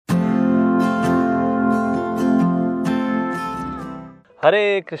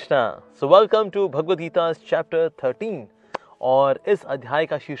Hare Krishna. So welcome to Bhagavad Gita chapter 13 और इस अध्याय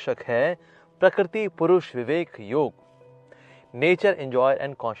का शीर्षक है प्रकृति पुरुष विवेक योग, नेचर एंजॉय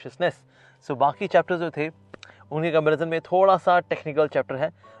एंड कॉन्शियसनेस। सो बाकी चैप्टर्स जो थे उनके कंपैरिजन में थोड़ा सा टेक्निकल चैप्टर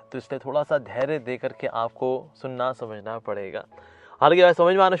है, तो इसलिए थोड़ा सा धैर्य दे करके आपको सुनना समझना पड़ेगा। हालांकि अगर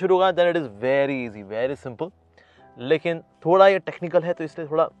समझ में आना शुरू होगा then it is very easy, very simple, लेकिन थोड़ा ये टेक्निकल है तो इसलिए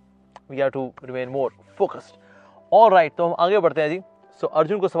थोड़ा we have to remain more focused. Alright, तो हम आगे बढ़ते हैं जी। सो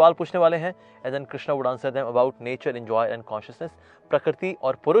अर्जुन को सवाल पूछने वाले हैं and then Krishna would answer them about nature, enjoy and consciousness. प्रकृति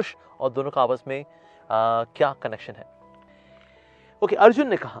और पुरुष और दोनों का आपस में क्या कनेक्शन है। ओके, अर्जुन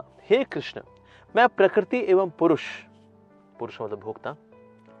ने कहा, हे कृष्ण, मैं प्रकृति एवं पुरुष, पुरुष मतलब भोक्ता,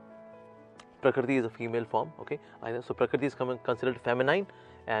 प्रकृति is a female form, okay, so प्रकृति इज कंसिडर्ड फेमिनाइन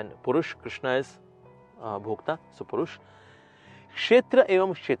एंड पुरुष कृष्णा इज भोक्ता, सो पुरुष। क्षेत्र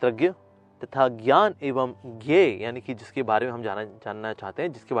एवं क्षेत्रज्ञ तथा ज्ञान एवं ज्ञेय, यानी कि जिसके बारे में हम जानना चाहते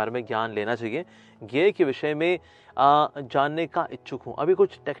हैं, जिसके बारे में ज्ञान लेना चाहिए, ज्ञेय के विषय में जानने का इच्छुक हूं। अभी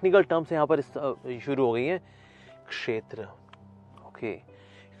कुछ टेक्निकल टर्म्स यहाँ पर शुरू हो गई हैं। क्षेत्र, ओके,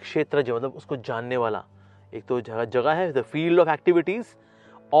 क्षेत्र जो मतलब उसको जानने वाला, एक तो जगह है द फील्ड ऑफ एक्टिविटीज,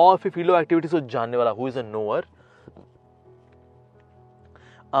 और फिर फील्ड ऑफ एक्टिविटीज को जानने वाला हु इज अ नोअर।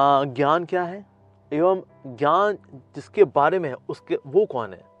 ज्ञान क्या है एवं ज्ञान जिसके बारे में है उसके वो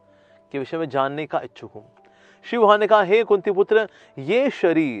कौन है के विषय में जानने का इच्छुक हूं। श्री भगवान ने कहा, हे कुंती पुत्र, ये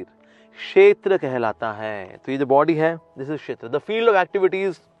शरीर क्षेत्र कहलाता है। तो ये जो बॉडी है दिस इज क्षेत्र, the field of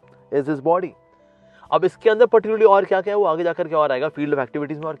activities is this body. अब इसके अंदर पर्टिकुलरली और क्या क्या है वो आगे जाकर के और आएगा फील्ड ऑफ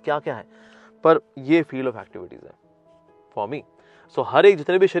एक्टिविटीज में और क्या क्या है, पर ये फील्ड ऑफ एक्टिविटीज है फॉर मी। सो हर एक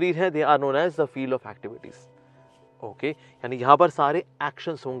जितने भी शरीर है they are known as the field of activities, okay, यानी यहाँ पर सारे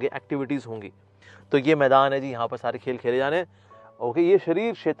एक्शंस होंगे, एक्टिविटीज होंगी। तो ये मैदान है जी, यहाँ पर सारे खेल खेले जाने, ओके, ये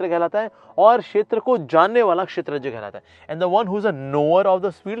शरीर क्षेत्र कहलाता है और क्षेत्र को जानने वाला क्षेत्रज्ञ कहलाता है। And the one who is a knower of the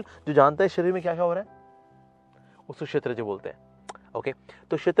field, जो जानता है शरीर में क्या क्या हो रहा है, उसको क्षेत्रज्ञ बोलते हैं। ओके,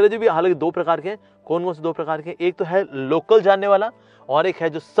 तो क्षेत्रज्ञ भी हालांकि दो प्रकार के हैं। कौन कौन से दो प्रकार के? एक तो है लोकल जानने वाला और एक है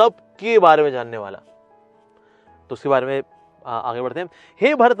जो सबके बारे में जानने वाला। तो उसके बारे में आगे बढ़ते हैं।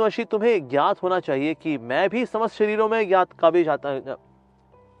 हे भरतवंशी, तुम्हें ज्ञात होना चाहिए कि मैं भी समस्त शरीरों में ज्ञात का भी जाता।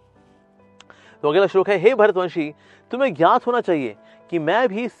 तो अगला श्लोक है, हे भरतवंशी, तुम्हें ज्ञात होना चाहिए कि मैं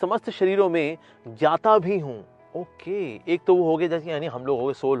भी समस्त शरीरों में ज्ञाता भी हूं। ओके, एक तो वो हो गए जैसे यानी हम लोग हो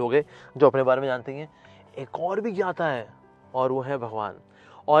गए, सोल हो गए जो अपने बारे में जानते हैं। एक और भी ज्ञाता है और वो है भगवान।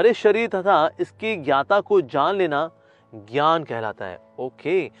 और इस शरीर तथा इसकी ज्ञाता को जान लेना ज्ञान कहलाता है।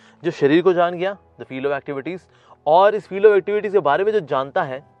 ओके, जो शरीर को जान गया द फील्ड ऑफ एक्टिविटीज, और इस फील्ड ऑफ एक्टिविटीज के बारे में जो जानता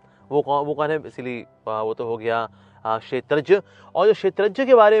है वो कौन है? इसीलिए वो तो हो गया क्षेत्रज्ञ। और जो क्षेत्रज्ञ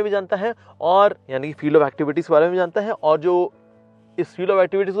के बारे में भी जानता है और यानी फील्ड ऑफ एक्टिविटीज के बारे में जानता है, और जो इस फील्ड ऑफ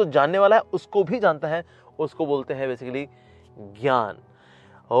एक्टिविटीज को जानने वाला है उसको भी जानता है, उसको बोलते हैं बेसिकली ज्ञान।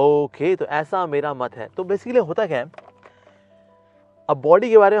 ओके, तो ऐसा मेरा मत है। तो बेसिकली होता क्या है, अब बॉडी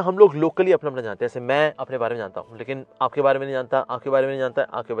के बारे में हम लोग लोकली अपना अपना जानते हैं। जैसे मैं अपने बारे में जानता हूं लेकिन आपके बारे में नहीं जानता, आपके बारे में नहीं जानता,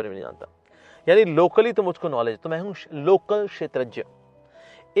 आपके बारे में नहीं जानता, यानी लोकली तो मुझको नॉलेज, तो मैं हूं लोकल क्षेत्रज्ञ।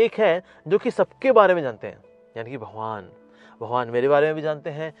 एक है जो कि सबके बारे में जानते हैं, यानी कि भगवान मेरे बारे में भी जानते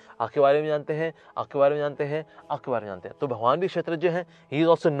हैं, आपके बारे में जानते हैं, आपके बारे में जानते हैं, आपके बारे में जानते हैं। तो भगवान भी क्षेत्रज्ञ है। He is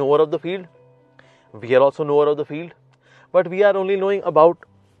also knower of the field, we are also knower of the field, but we are only knowing about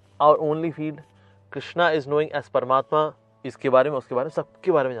our only field. Krishna is knowing as परमात्मा, इसके बारे में उसके बारे में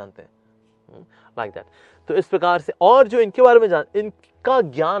सबके बारे में जानते हैं, लाइक दैट। तो इस प्रकार से, और जो इनके बारे में इनका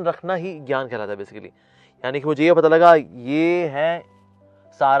ज्ञान रखना ही ज्ञान कहलाता है बेसिकली। यानी कि मुझे ये पता लगा ये है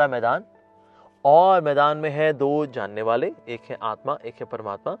सारा मैदान, और मैदान में है दो जानने वाले, एक है आत्मा, एक है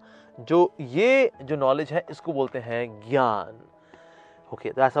परमात्मा। जो ये जो नॉलेज है इसको बोलते हैं ज्ञान। ओके,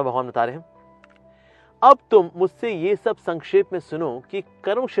 तो ऐसा भगवान बता रहे हैं। अब तुम मुझसे ये सब संक्षेप में सुनो कि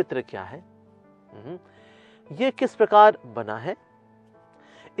कर्म क्षेत्र क्या है, ये किस प्रकार बना है,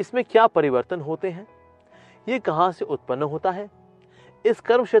 इसमें क्या परिवर्तन होते हैं, ये कहां से उत्पन्न होता है, इस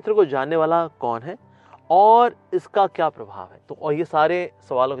कर्म क्षेत्र को जानने वाला कौन है और इसका क्या प्रभाव है। तो और ये सारे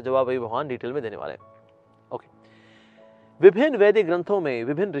सवालों के जवाब अभी भगवान डिटेल में देने वाले हैं। ओके, विभिन्न वैदिक ग्रंथों में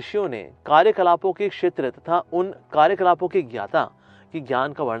विभिन्न ऋषियों ने कार्यकलापों के क्षेत्र तथा उन कार्यकलापों के ज्ञाता की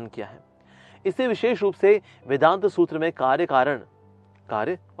ज्ञान का वर्णन किया है। इसे विशेष रूप से वेदांत सूत्र में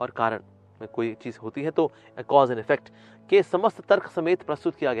कार्य और कारण में कोई चीज होती है तो कॉज एंड इफेक्ट के समस्त तर्क समेत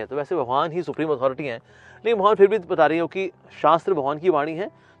प्रस्तुत किया गया। तो वैसे भगवान ही सुप्रीम अथॉरिटी हैं, लेकिन भगवान फिर भी बता रही हो कि शास्त्र भगवान की वाणी है।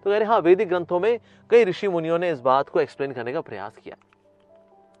 तो कह रहे हाँ, वैदिक ग्रंथों में कई ऋषि मुनियों ने इस बात को एक्सप्लेन करने का प्रयास किया।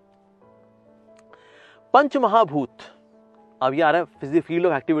 पंच महाभूत, अब ये आ रहा है फील्ड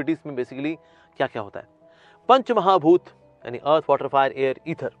ऑफ एक्टिविटीज में बेसिकली क्या क्या होता है। पंच महाभूत यानी अर्थ, वाटर, फायर, एयर,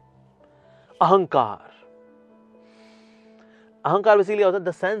 ईथर, अहंकार, अहंकार बेसिकली होता है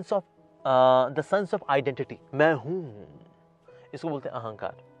द सेंस ऑफ आइडेंटिटी, मैं हूं, इसको बोलते हैं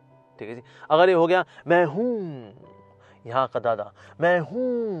अहंकार। ठीक है जी। अगर ये हो गया मैं हूं यहाँ का दादा, मैं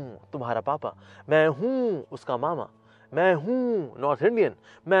हूं तुम्हारा पापा, मैं हूं उसका मामा, मैं हूं नॉर्थ इंडियन,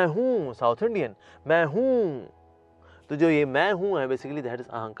 मैं हूं साउथ इंडियन, मैं हूं, तो जो ये मैं हूं है बेसिकली दैट इज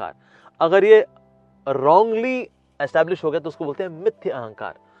अहंकार। अगर ये रॉन्गली एस्टैब्लिश हो गया तो उसको बोलते हैं मिथ्य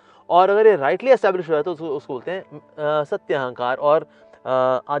अहंकार, और अगर ये राइटली एस्टैब्लिश हो गया तो उसको बोलते हैं सत्य अहंकार और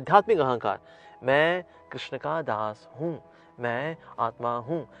आध्यात्मिक अहंकार। मैं कृष्ण का दास हूं, मैं आत्मा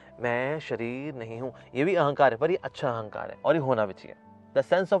हूं, मैं शरीर नहीं हूं, ये भी अहंकार है, पर ये अच्छा अहंकार है और ये होना भी चाहिए। The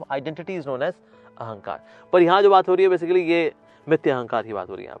sense of identity is known as अहंकार। पर यहाँ जो बात हो रही है बेसिकली ये मिथ्य अहंकार की बात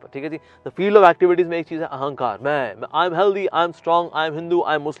हो रही है यहाँ पर। ठीक है जी। द फील्ड ऑफ एक्टिविटीज में एक चीज है अहंकार, मैं I am healthy, I am strong, I am Hindu,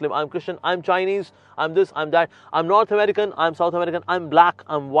 I am Muslim, I am Christian, I am Chinese, I am this, I am that, I am north American, I am south American, I am black,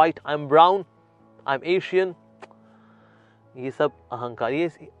 I am white, I am brown, I am Asian, ये सब अहंकार,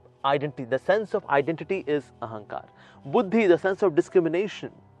 ये identity, the sense of identity is अहंकार। बुद्धि, the sense of discrimination,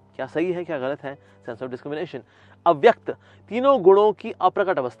 क्या सही है क्या गलत है, सेंस ऑफ डिस्क्रिमिनेशन। अव्यक्त, तीनों गुणों की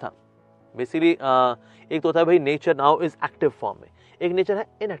अप्रकट अवस्था, बेसिकली एक तो होता है भाई nature now is active form में, एक नेचर है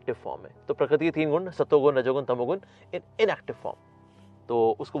इनएक्टिव फॉर्म में। तो प्रकृति के तीन गुण, सत्वगुण, रजोगुण, तमोगुण, इन इनएक्टिव फॉर्म,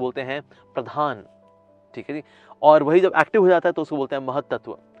 तो उसको बोलते हैं प्रधान। ठीक है जी। और वही जब एक्टिव हो जाता है तो उसको बोलते हैं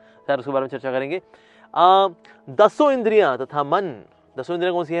महत्त्व। सर उसके बारे में चर्चा करेंगे। दसों इंद्रियां तथा मन, दसों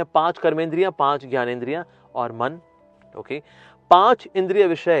इंद्रियां कौन सी हैं, 5 कर्मेंद्रियां, 5 ज्ञानेंद्रियां और मन। ओके, 5 इंद्रिय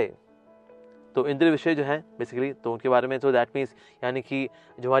विषय, तो इंद्रिय विषय जो है बेसिकली तो उनके बारे में, तो दैट मीन्स यानी कि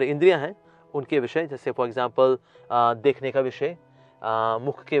जो हमारी इंद्रियां हैं उनके विषय, जैसे फॉर एग्जांपल देखने का विषय,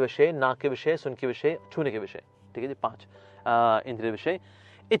 मुख के विषय, नाक के विषय, सुन के विषय, छूने के विषय। ठीक है जी, 5 इंद्रिय विषय।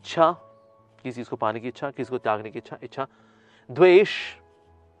 इच्छा, किसी चीज को पाने की इच्छा, किसी को त्यागने की इच्छा। द्वेष,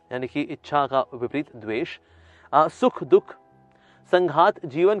 यानी कि इच्छा का विपरीत द्वेष। सुख दुख। संघात,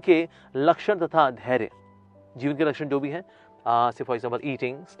 जीवन के लक्षण तथा धैर्य, जीवन के लक्षण जो भी हैं, so for example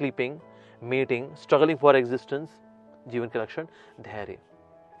eating, sleeping, mating, struggling for existence, जीवन के लक्षण, धैर्य।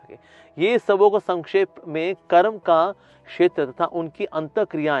 ये सबों को संक्षेप में कर्म का क्षेत्र तथा उनकी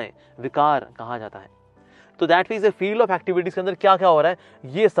अंतःक्रियाएं, विकार कहा जाता है। तो that means field of activities के अंदर क्या क्या हो रहा है,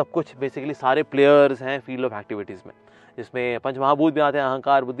 ये सब कुछ बेसिकली सारे प्लेयर्स हैं फील्ड ऑफ एक्टिविटीज में, जिसमें पंच महाभूत भी आते हैं,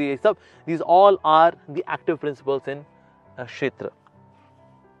 अहंकार, बुद्धि, ये सब, these all are the active principles in क्षेत्र।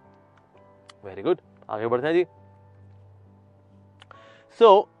 वेरी गुड, आगे बढ़ते हैं जी।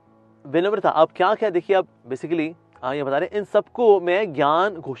 सो विनम्रता, अब क्या क्या देखिए, अब बेसिकली ये बता रहे हैं इन सबको मैं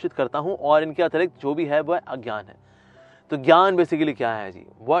ज्ञान घोषित करता हूं और इनके अतिरिक्त जो भी है वह अज्ञान है। तो ज्ञान बेसिकली क्या है जी,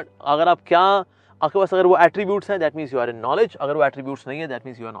 व्हाट, अगर आप क्या आपके पास अगर वो एट्रीब्यूट्स हैं that means you are in knowledge, अगर वो एट्रीब्यूट्स नहीं है that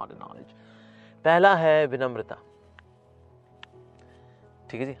means you are not in knowledge. पहला है विनम्रता।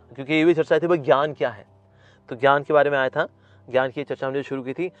 ठीक है जी, क्योंकि ये भी चर्चा थी भाई ज्ञान क्या है, तो ज्ञान के बारे में आया था, ज्ञान की चर्चा हमने शुरू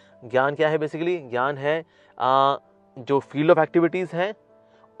की थी। ज्ञान क्या है, बेसिकली ज्ञान है जो फील्ड ऑफ एक्टिविटीज है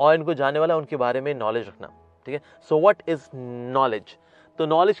और इनको जानने वाला उनके बारे में नॉलेज रखना। ठीक है, सो व्हाट इज नॉलेज, तो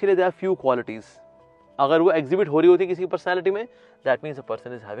नॉलेज के लिए देयर आर फ्यू क्वालिटीज, अगर वो एग्जिबिट हो रही होती है किसी पर्सनैलिटी में that means a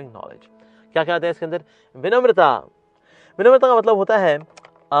person is having knowledge. क्या क्या आता है इसके अंदर, विनम्रता। विनम्रता का मतलब होता है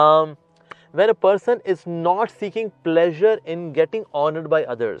when a person is not seeking pleasure in getting honoured by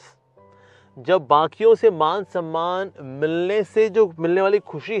others, जब बाकियों से मान सम्मान मिलने से जो मिलने वाली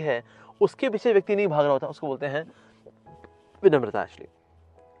खुशी है उसके पीछे व्यक्ति नहीं भाग रहा होता, उसको बोलते हैं विनम्रता एक्चुअली।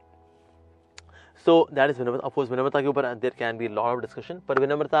 सो दैट इज विनम्रता। ऑफ कोर्स विनम्रता के ऊपर there can be lot of discussion, पर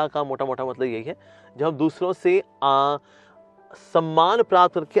विनम्रता का मोटा मोटा मतलब यही है जब हम दूसरों से सम्मान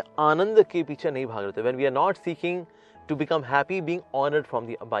प्राप्त करके आनंद के पीछे नहीं भाग रहे, when we are not seeking to become happy being honoured from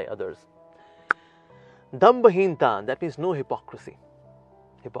the by others. दंभहीनता, that means no hypocrisy.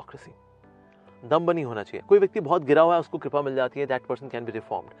 Hypocrisy, दम्भ नहीं होना चाहिए। कोई व्यक्ति बहुत गिरा हुआ है उसको कृपा मिल जाती है, that person can be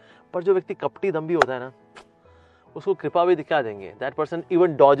reformed, पर जो व्यक्ति कपटी दम्भी होता है ना उसको कृपा भी दिखा देंगे, दैट पर्सन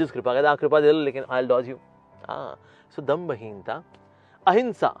इवन डॉजेस कृपा, कहता है कृपा दे लो लेकिन I will dodge you. So दंभहीनता।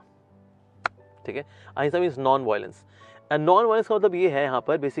 अहिंसा, ठीक है, अहिंसा means non violence, and non violence का मतलब ये है यहाँ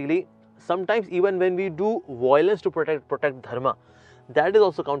पर basically sometimes even when we do violence to protect dharma, that is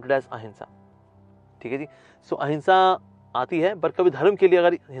also counted as अहिंसा। ठीक है जी, सो अहिंसा आती है पर कभी धर्म के लिए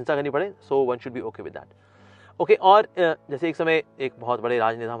अगर हिंसा करनी पड़े so one should be okay with that. Okay, और जैसे एक समय एक बहुत बड़े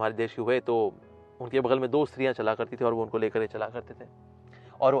राजनेता हमारे देश के हुए, तो उनके बगल में 2 स्त्रियां चला करती थी और वो उनको लेकर चला करते थे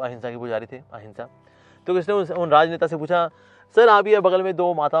और वो अहिंसा की पुजारी थे, अहिंसा। तो किसने उन राजनेता से पूछा, सर आप ये बगल में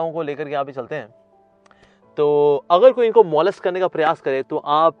 2 माताओं को लेकर के आप भी चलते हैं, तो अगर कोई इनको मॉलेस्ट करने का प्रयास करे तो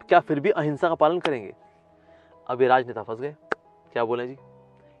आप क्या फिर भी अहिंसा का पालन करेंगे? अब ये राजनेता फंस गए, क्या बोले जी,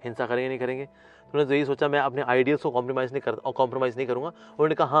 हिंसा करेंगे नहीं करेंगे? उन्होंने तो यही सोचा मैं अपने आइडियल्स को कॉम्प्रोमाइज़ नहीं करूँगा।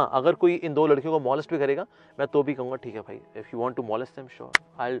 उन्होंने कहा हाँ, अगर कोई इन 2 लड़कियों को मॉलेस्ट भी करेगा मैं तो भी कहूँगा ठीक है भाई, if you want to molest them sure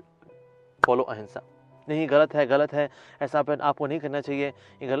I will follow अहिंसा। नहीं गलत है, ऐसा आपको नहीं करना चाहिए,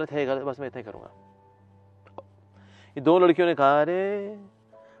 ये गलत है, बस मैं इतना ही करूँगा। ये 2 लड़कियों ने कहा अरे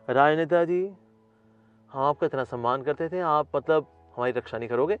राजनेता जी, हम आपका इतना सम्मान करते थे, आप मतलब हमारी रक्षा नहीं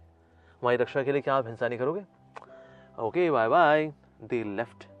करोगे, हमारी रक्षा के लिए क्या आप हिंसा नहीं करोगे? Okay bye bye, they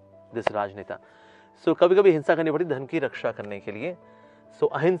left this राजनेता। सो कभी कभी हिंसा करनी पड़ती धन की रक्षा करने के लिए। सो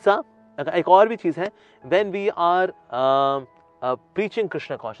अहिंसा। एक और भी चीज़ है, when we are preaching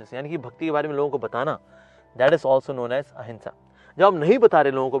Krishna conscious, यानी कि भक्ति के बारे में लोगों को बताना, that is also known as अहिंसा। जब हम नहीं बता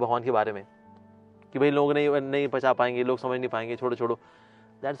रहे लोगों को भगवान के बारे में कि भाई लोग नहीं पचा पाएंगे, लोग समझ नहीं पाएंगे, छोड़ो,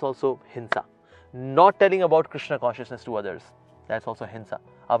 दैट इज ऑल्सो हिंसा। Not telling about Krishna consciousness to others, that is also हिंसा।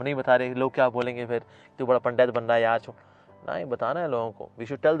 आप नहीं बता रहे, लोग क्या बोलेंगे फिर, तू बड़ा पंडित बन रहा है यार, नहीं बताना है लोगों को, we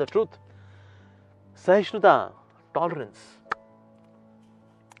should tell the truth. सहिष्णुता, टॉलरेंस,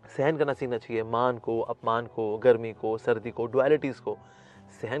 सहन करना सीखना चाहिए, मान को, अपमान को, गर्मी को, सर्दी को, डुअलिटीज को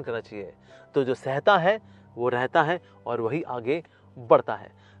सहन करना चाहिए। तो जो सहता है वो रहता है और वही आगे बढ़ता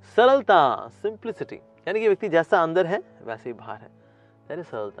है। सरलता, सिंप्लिसिटी, यानी कि व्यक्ति जैसा अंदर है वैसे ही बाहर है, दैट इज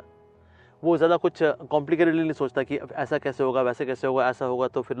सरलता। वो ज़्यादा कुछ कॉम्प्लिकेटेडली नहीं सोचता कि ऐसा कैसे होगा, वैसे कैसे होगा, ऐसा होगा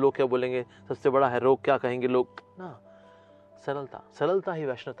तो फिर लोग क्या बोलेंगे, सबसे बड़ा है रोग, क्या कहेंगे लोग ना। सरलता ही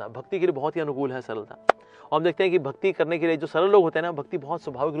वैष्णवता, भक्ति के लिए बहुत ही अनुकूल है सरलता। और हम देखते हैं कि भक्ति करने के लिए जो सरल लोग होते हैं ना, भक्ति बहुत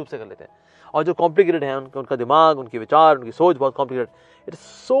स्वाभाविक रूप से कर लेते हैं। और जो कॉम्प्लिकेटेड है, उनका दिमाग, उनके विचार, उनकी सोच बहुत complicated, it is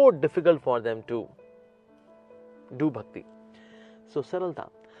so difficult for them to do भक्ति। सो सरलता।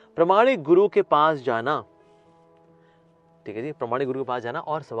 प्रमाणिक गुरु के पास जाना, ठीक है जी, प्रमाणिक गुरु के पास जाना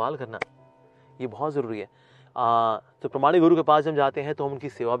और सवाल करना, ये बहुत जरूरी है। तो प्रमाणिक गुरु के पास जब जाते हैं तो हम उनकी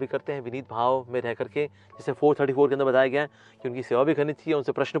सेवा भी करते हैं विनीत भाव में रह करके, जैसे 434 के अंदर बताया गया है कि उनकी सेवा भी करनी चाहिए,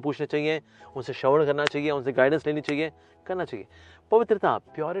 उनसे प्रश्न पूछने चाहिए, उनसे श्रवण करना चाहिए, उनसे गाइडेंस लेनी चाहिए, करना चाहिए। पवित्रता,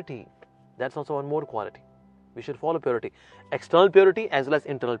 purity, that's also one more quality, we should follow purity. External purity as well as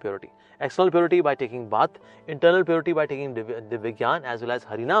internal purity. External purity by taking bath, internal purity by taking Divya ज्ञान एज वेल एज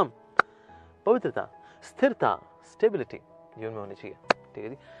हरिनाम। पवित्रता, स्थिरता, स्टेबिलिटी जीवन में होनी चाहिए, ठीक है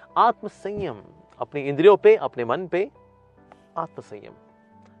जी। आत्मसंयम, अपनी इंद्रियों पे, अपने मन पे आत्मसंयम,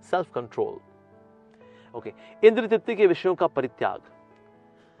 सेल्फ कंट्रोल। ओके, इंद्रिय तृप्ति के विषयों का परित्याग।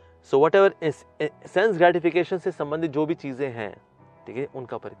 So what ever sense gratification से संबंधित जो भी चीजें हैं, ठीक है,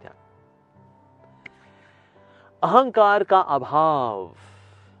 उनका परित्याग। अहंकार का अभाव,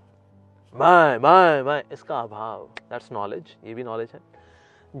 मैं इसका अभाव, दैट्स नॉलेज, ये भी नॉलेज है।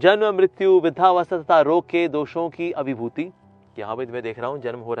 जन्म, मृत्यु, वृद्धावस्था तथा रोग के दोषों की अभिभूति, यहाँ भी मैं देख रहा हूँ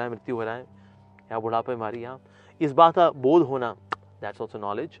जन्म हो रहा है, मृत्यु हो रहा है, यहाँ बुढ़ापे मारी, यहाँ इस बात का बोध होना, दैट्स ऑल्सो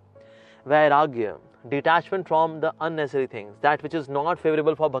नॉलेज। वैराग्य, detachment from the unnecessary things, that which is not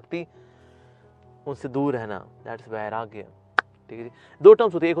favourable for भक्ति, उनसे दूर रहना, दैट्स वैराग्य, ठीक है जी। 2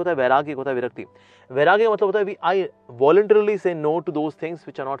 टर्म्स होते हैं, एक होता है वैराग्य, एक होता है विरक्ति। वैराग्य का मतलब होता है आई वॉलंटरली से no to those things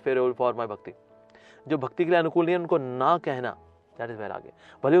which are not favourable for my भक्ति। जो भक्ति के लिए अनुकूल नहीं है उनको ना कहना, दैट इज वैराग्य।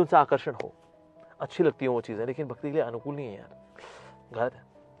 भले उनसे आकर्षण हो, अच्छी लगती है वो चीज़ें, लेकिन भक्ति के लिए अनुकूल नहीं है यार, गलत है,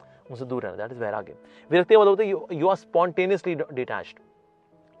 उनसे दूर रहना, दैट इज वैराग्य। विरक्ति का मतलब होता है यू आर स्पॉन्टेनियसली डिटैच्ड।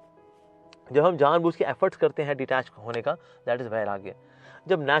 जब हम जानबूझ के एफर्ट्स करते हैं डिटैच होने का, दैट इज वैराग्य।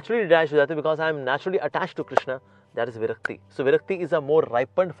 जब नेचुरली डिटैच हो जाते हैं because I am naturally attached to Krishna, that is विरक्ति। सो विरक्ति is a more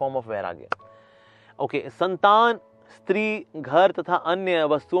राइपन्ड form of वैराग्य। ओके, संतान, स्त्री, घर तथा अन्य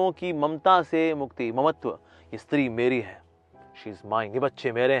वस्तुओं की ममता से मुक्ति। ममत्व, ये स्त्री मेरी है, शी इज माइन, ये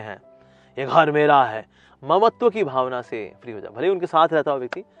बच्चे मेरे हैं, ये घर मेरा है, ममत्व की भावना से फ्री हो जाए। भले उनके साथ रहता हो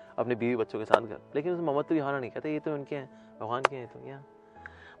व्यक्ति, अपने बीवी बच्चों के साथ घर, लेकिन उस ममत्व की भावना नहीं कहते, ये तो उनके हैं, भगवान के हैं, तो यहाँ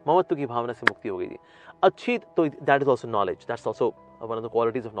ममत्व की भावना से मुक्ति हो गई थी। अच्छी, तो that is also knowledge, that's also one of the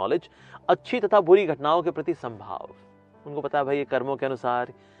qualities of knowledge. अच्छी तथा बुरी घटनाओं के प्रति संभाव, उनको पता है भाई ये कर्मों के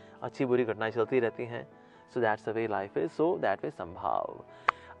अनुसार अच्छी बुरी घटनाएं चलती रहती हैं, so that's the way life is, so that way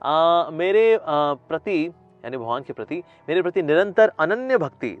संभाव। मेरे प्रति, यानी भगवान के प्रति, मेरे प्रति निरंतर अनन्य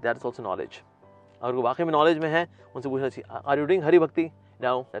भक्ति, दैट इज ऑल्सो नॉलेज। और वो वाकई में नॉलेज में है, उनसे पूछना चाहिए, आर यू डूइंग हरि भक्ति?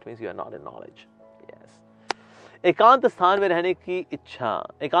 No, that means you are not in knowledge. Yes. एकांत स्थान में रहने की इच्छा।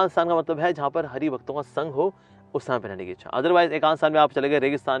 एकांत स्थान का मतलब है जहां पर हरि भक्तों का संग हो, उस स्थान पर रहने की इच्छा। अदरवाइज एकांत स्थान में आप चले गए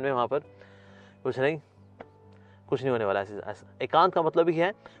रेगिस्तान में, वहां पर कुछ नहीं होने वाला ऐसा। एकांत का मतलब ही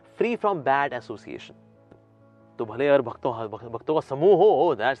है फ्री फ्रॉम बैड एसोसिएशन। तो भले अगर भक्तों का समूह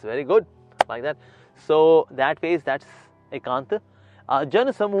हो, that's very good, like that. So that means that's एकांत।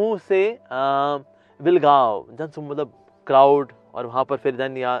 जन समूह से विलगाव, जन समूह मतलब क्राउड, और वहां पर फिर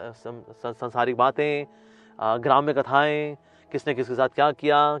देन या संसारिक बातें, ग्राम्य कथाएं, किसने किसके साथ क्या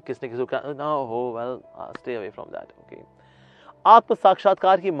किया, किसने किसको क्या, ना हो, well stay away from that. Okay. आत्म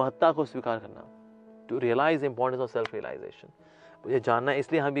साक्षात्कार की महत्ता को स्वीकार करना, to realise importance of self realisation. मुझे जानना है,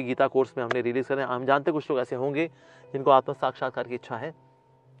 इसलिए हम ये गीता कोर्स में हमने रिलीज करें। हम जानते हैं कुछ लोग ऐसे होंगे जिनको आत्म साक्षात्कार की इच्छा है,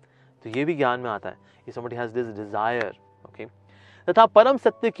 तो ये भी ज्ञान में आता है। If somebody has this desire, okay? तथा परम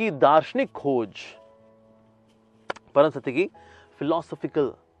सत्य की दार्शनिक खोज, परम सत्य की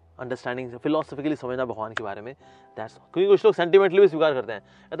फिलोसॉफिकल अंडरस्टैंडिंग, फिलोसॉफिकली समझना भगवान के बारे में, दैट्स क्योंकि कुछ लोग सेंटिमेंटली भी स्वीकार करते हैं,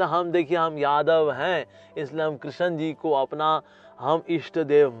 कहते हैं हम देखिए हम यादव हैं इसलिए हम कृष्ण जी को अपना हम इष्ट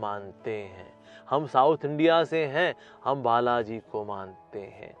देव मानते हैं, हम साउथ इंडिया से हैं हम बालाजी को मानते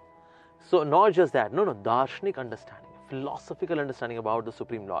हैं। So not just that, no, दार्शनिक understanding, philosophical understanding about the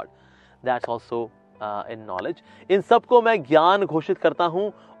supreme Lord, that's also in knowledge. इन सबको मैं ज्ञान घोषित करता हूं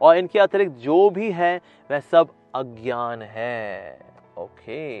और इनके अतिरिक्त जो भी है वह सब अज्ञान है।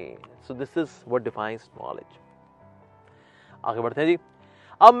 Okay, so this is what defines knowledge. आगे बढ़ते हैं जी।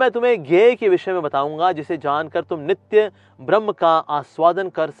 अब मैं तुम्हें ज्ञेय के विषय में बताऊंगा जिसे जानकर तुम नित्य ब्रह्म का आस्वादन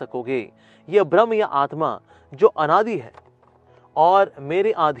कर सकोगे। यह ब्रह्म या आत्मा जो अनादि है और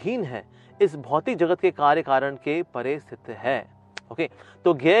मेरे अधीन है, इस भौतिक जगत के कार्य कारण के परे स्थित है। ओके,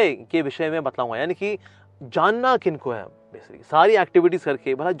 तो ज्ञेय के विषय में बताऊंगा, यानी कि जानना किनको है, बेसिकली सारी एक्टिविटीज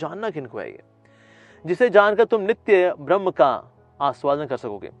करके भला जानना किनको है, ये जिसे जानकर तुम नित्य ब्रह्म का आस्वादन कर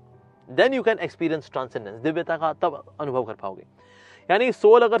सकोगे। Then you can experience transcendence, दिव्यता का तब अनुभव कर पाओगे। यानी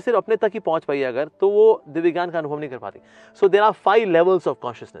सोल अगर सिर्फ अपने तक ही पहुंच पाई अगर, तो वो दिव्य ज्ञान का अनुभव नहीं कर पाती। So there are 5 levels of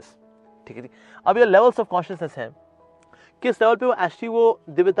consciousness. ठीक है जी। अब ये लेवल्स ऑफ कॉन्शियसनेस है, किस लेवल पे वो एक्चुअली वो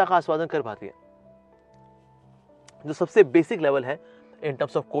दिव्यता का आस्वादन कर पाती है। जो सबसे बेसिक लेवल है इन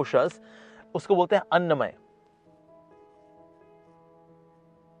टर्म्स ऑफ कोशस, उसको बोलते हैं अन्नमय।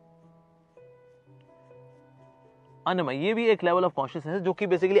 अन्नमय ये भी एक लेवल ऑफ कॉन्शियसनेस है जो कि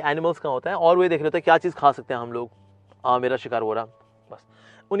बेसिकली एनिमल्स का होता है, और वो देख रहे होते हैं क्या चीज खा सकते हैं हम लोग, मेरा शिकार हो रहा, बस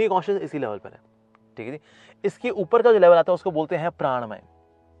उन्हीं कॉन्शियस इसी लेवल पर है। ठीक है जी। इसके ऊपर का जो लेवल आता है उसको बोलते हैं प्राणमय।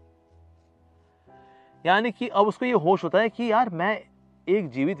 यानी कि अब उसको ये होश होता है कि यार मैं एक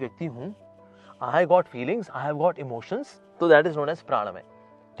जीवित व्यक्ति हूं, I got feelings, I have got emotions, तो दैट इज नोन एज प्राणमय।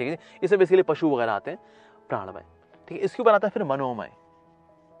 ठीक है, इसमें बेसिकली पशु वगैरह आते हैं, प्राणमय। ठीक है, इसके ऊपर आता है फिर मनोमय।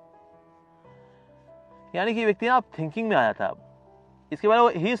 यानी कि व्यक्ति आप थिंकिंग में आया था, अब इसके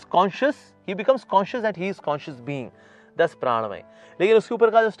बाद he is conscious, he becomes conscious that he is conscious being, thus प्राणमय। लेकिन उसके ऊपर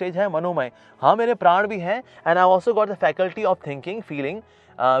का जो स्टेज है मनोमय, हाँ मेरे प्राण भी हैं, and I also got the faculty of thinking, feeling,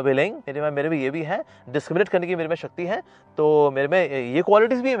 willing, मेरे में ये भी है, डिस्क्रिमिनेट करने की मेरे में शक्ति है, तो मेरे में ये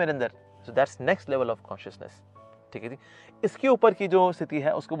क्वालिटीज भी है मेरे अंदर। So that's next level of consciousness. ठीक है जी। इसके ऊपर की जो स्थिति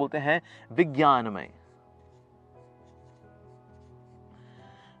है उसको बोलते हैं विज्ञानमय।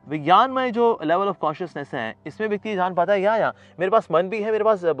 विज्ञानमय जो लेवल ऑफ कॉन्शियसनेस है, इसमें व्यक्ति जान पाता है या मेरे पास मन भी है, मेरे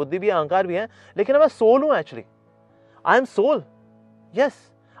पास बुद्धि भी है, अहंकार भी है, लेकिन मैं सोल हूं actually, I am soul, yes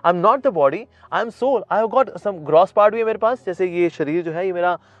I am not the body, I am soul, I have got some gross part भी है मेरे पास, जैसे ये शरीर जो है ये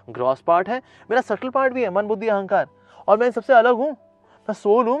मेरा ग्रॉस पार्ट है, मेरा सटल पार्ट भी है, मन बुद्धि अहंकार, और मैं सबसे अलग हूं, मैं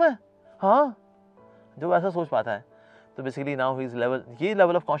सोल हूं मैं, हाँ, जो ऐसा सोच पाता है। तो बेसिकली नाउ हिज लेवल, ये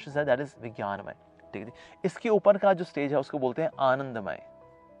लेवल ऑफ कॉन्शियसनेस है, दैट इज विज्ञानमय। ठीक है, इसके ऊपर का जो स्टेज है उसको बोलते हैं आनंदमय।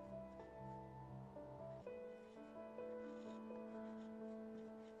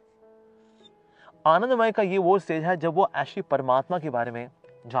 आनंदमय का ये वो स्टेज है जब वो एक्चुअली परमात्मा के बारे में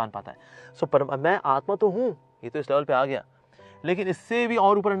जान पाता है। सो मैं आत्मा तो हूं, ये तो इस लेवल पे आ गया, लेकिन इससे भी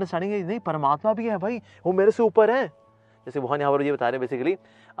और ऊपर अंडरस्टैंडिंग है, नहीं परमात्मा भी है भाई, वो मेरे से ऊपर है। जैसे भगवान यहाँ पर ये बता रहे हैं बेसिकली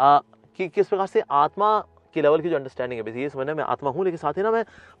कि किस प्रकार से आत्मा के लेवल की जो अंडरस्टैंडिंग है, बेसिकली ये समझना मैं आत्मा हूं, लेकिन साथ ही ना मैं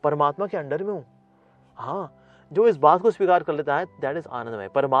परमात्मा के अंडर में हूं। हाँ, जो इस बात को स्वीकार कर लेता है दैट इज आनंदमय,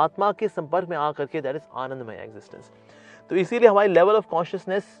 परमात्मा के संपर्क में आकर के दैट इज आनंदमय एग्जिस्टेंस। तो इसीलिए हमारी लेवल ऑफ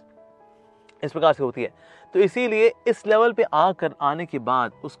कॉन्शियसनेस इस प्रकार से होती है। तो इसीलिए इस लेवल पे आने के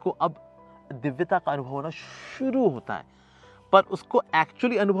बाद उसको अब दिव्यता का अनुभव होना शुरू होता है, पर उसको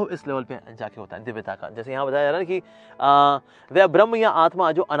एक्चुअली अनुभव इस लेवल पे जाके होता है दिव्यता का। जैसे यहाँ बताया जा रहा है कि वह ब्रह्म या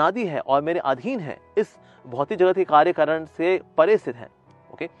आत्मा जो अनादि है और मेरे अधीन है, इस भौतिक जगत के कार्य कारण से परे स्थित है।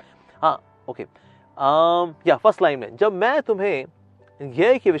 ओके, हाँ ओके, या फर्स्ट लाइन में जब मैं तुम्हें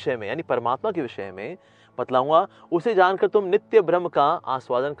ज्ञेय के विषय में यानी परमात्मा के विषय में बतलाऊंगा, उसे जानकर तुम नित्य ब्रह्म का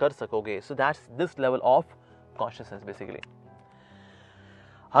आस्वादन कर सकोगे। So that's this level of consciousness basically.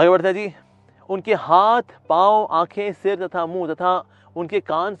 आगे बढ़ते हैं जी। उनके हाथ, पांव, आंखें, सिर तथा मुंह तथा उनके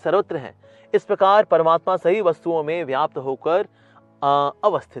कान सर्वत्र हैं। इस प्रकार परमात्मा सही वस्तुओं में व्याप्त होकर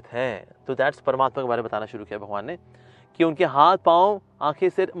अवस्थित है। तो दैट्स परमात्मा के बारे में बताना शुरू किया भगवान ने कि उनके हाथ, पांव, आंखें,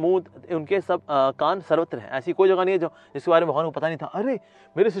 सिर, मुंह, उनके सब कान सर्वत्र हैं। ऐसी कोई जगह नहीं है जो जिसके बारे में भगवान को पता नहीं था, अरे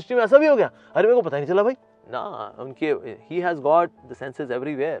मेरे सृष्टि में ऐसा भी हो गया, अरे मेरे को पता नहीं चला भाई ना। उनके ही has got the senses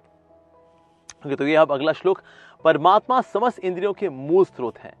everywhere. तो ये अब अगला श्लोक, परमात्मा समस्त इंद्रियों के मूल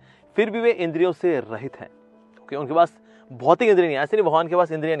स्रोत हैं, फिर भी वे इंद्रियों से रहित हैं। ओके, उनके पास भौतिक इंद्रिय नहीं है, ऐसे नहीं भगवान के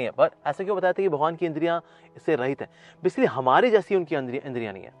पास इंद्रियां नहीं है, पर ऐसा क्यों बताया था कि भगवान की इंद्रियां इससे रहित है? बेसिकली हमारे जैसी उनकी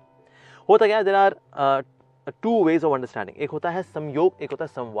इंद्रियां नहीं है। होता क्या है, there are 2 ways of understanding. एक होता है संयोग, एक होता है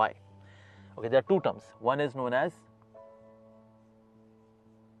समवाय. Okay, there are 2 terms. One is known as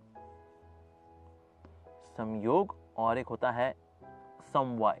संयोग और एक होता है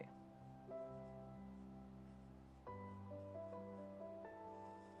समवाय.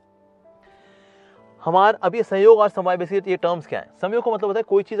 हमारा अब ये संयोग और समवाय बेसिकली ये टर्म्स क्या है? संयोग का मतलब होता है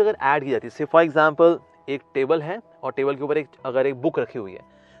कोई चीज अगर ऐड की जाती है, फॉर एग्जांपल एक टेबल है और टेबल के ऊपर अगर एक बुक रखी हुई है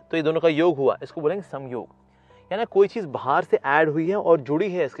तो ये दोनों का योग हुआ, इसको बोलेंगे संयोग. यानी कोई चीज बाहर से ऐड हुई है और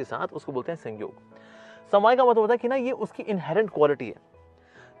जुड़ी है इसके साथ, उसको बोलते हैं संयोग. समवाय का मतलब होता है कि ना ये उसकी इनहेरेंट क्वालिटी है.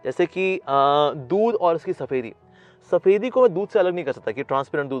 जैसे कि दूध और उसकी सफेदी. सफेदी को मैं दूध से अलग नहीं कर सकता कि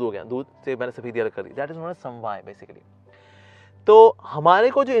ट्रांसपेरेंट दूध हो गया, दूध से मैंने सफेदी अलग कर दी. दैट इज नॉट समवाय बेसिकली. तो हमारे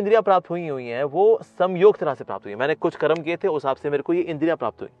को जो इंद्रियां प्राप्त हुई हैं वो संयोग तरह से प्राप्त हुई है. मैंने कुछ कर्म किए थे, उस हिसाब से मेरे को ये इंद्रियां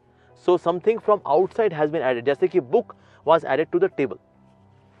प्राप्त हुई. So something from outside has been added, जैसे कि book was added to the table.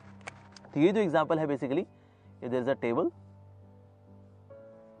 तो ये जो एग्जांपल है basically, there is a table,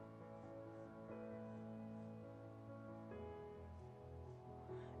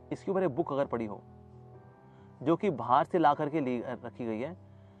 इसके ऊपर एक बुक अगर पड़ी हो जो कि बाहर से ला करके रखी गई है,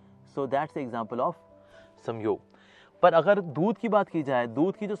 सो दैट्स एग्जांपल ऑफ संयोग. पर अगर दूध की बात की जाए,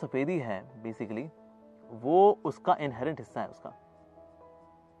 दूध की जो सफेदी है बेसिकली वो उसका इनहेरेंट हिस्सा है उसका,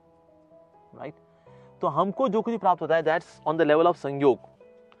 राइट. तो हमको जो कुछ प्राप्त होता है that's on the level of संयोग,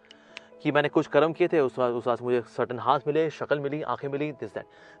 कि मैंने कुछ कर्म किए थे, उस वक्त मुझे सर्टन हाथ मिले, शक्ल मिली, आंखें मिली, this that.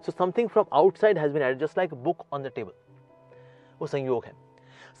 So something from outside has been added just like book on the table. वो संयोग है.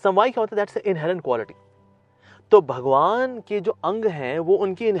 समवाय क्या होता है? That's inherent quality. तो भगवान के जो अंग हैं वो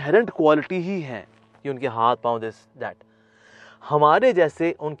उनकी इनहेरेंट क्वालिटी ही है, कि उनके हाथ पांव, दिस दैट. हमारे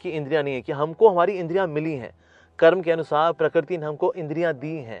जैसे उनकी इंद्रियां नहीं है कि हमको हमारी इंद्रियां मिली हैं कर्म के अनुसार. प्रकृति ने हमको इंद्रियां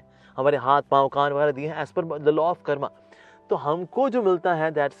दी हैं, हमारे हाथ पांव कान वगैरह दिए हैं as per the law of Karma. तो हमको जो मिलता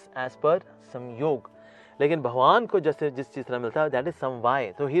है दैट्स एज पर संयोग. लेकिन भगवान को जैसे जिस चीज तरह मिलता है दैट इज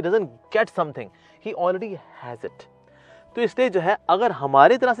समवाय. तो he doesn't get something, he already has it. तो इसलिए जो है अगर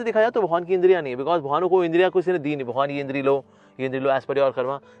हमारी तरह से देखा जाए तो भगवान की इंद्रियां नहीं है, बिकॉज भगवान को इंद्रिया किसी ने दी नहीं. भगवान ये इंद्री लो as per your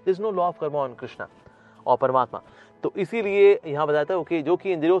Karma. There is no law of Karma on Krishna और परमात्मा. तो इसीलिए यहाँ बताता है कि जो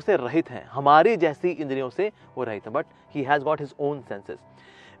कि इंद्रियों से रहित है, हमारी जैसी इंद्रियों से वो रहित है, but he has got his own senses.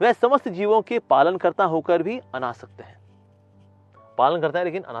 वह समस्त जीवों के पालन करता होकर भी अनासक्त है. पालन करता है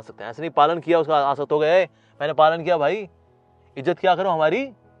लेकिन अनासक्त है. ऐसे नहीं पालन किया उसका आसक्त हो गए, मैंने पालन किया भाई इज्जत क्या करो हमारी,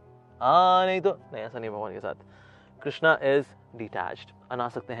 नहीं तो नहीं, ऐसा नहीं भगवान के साथ. कृष्णा इज डिटैच्ड,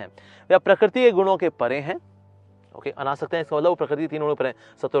 अनासक्त हैं. वह प्रकृति के गुणों के परे हैं. ओके, अनासक्त हैं इसका मतलब वो प्रकृति 3 गुणों परे,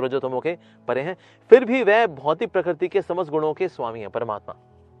 सत्व रजो तमो के परे हैं. फिर भी वह भौतिक प्रकृति के समस्त गुणों के स्वामी हैं, परमात्मा.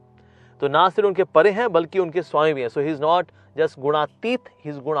 तो ना सिर्फ उनके परे हैं बल्कि उनके स्वामी भी हैं. So he is not just गुणातीत, ही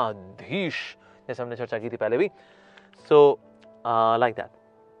इज गुणाधीश, जैसे हमने चर्चा की थी पहले भी. So like that.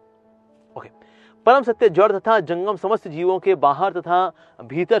 ओके, परम सत्य जड़ तथा जंगम समस्त जीवों के बाहर तथा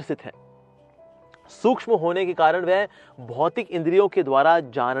भीतर स्थित है. सूक्ष्म होने के कारण वह भौतिक इंद्रियों के द्वारा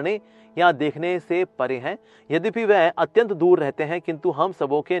जानने या देखने से परे हैं. यद्यपि वह अत्यंत दूर रहते हैं किंतु हम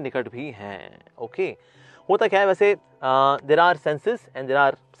सबों के निकट भी हैं. ओके, होता क्या है वैसे, there are senses and there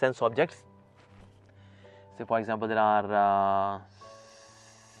are sense objects. So for example there are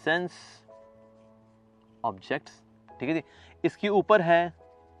sense objects. ठीक है जी, इसके ऊपर है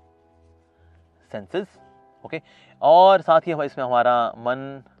सेंसेस. ओके, और साथ ही इसमें हमारा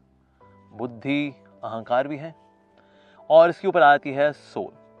मन, बुद्धि, अहंकार भी है, और इसके ऊपर आती है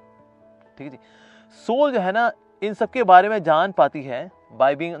सोल. ठीक है जी, सोल जो है ना इन सब के बारे में जान पाती है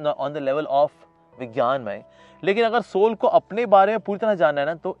by being on the level of विज्ञान में. लेकिन अगर सोल को अपने बारे में पूरी तरह जानना है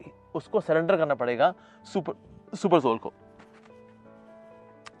ना तो उसको सरेंडर करना पड़ेगा सुपर सोल को.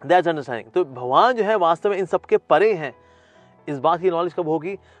 That's understanding. तो भगवान जो है वास्तव में इन सब के परे हैं. इस बात की नॉलेज कब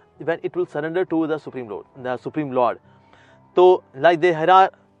होगी? When it will surrender to the supreme lord. तो like there are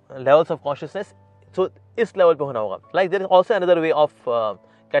levels of consciousness, so इस लेवल पे होना होगा. Like there is also another way of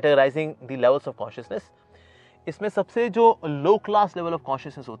categorizing the levels of consciousness. इसमें सबसे जो low class level of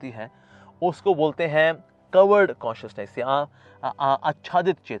consciousness होती है उसको बोलते हैं कवर्ड कॉन्शियसनेस या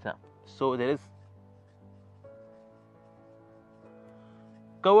आच्छादित चेतना. So there is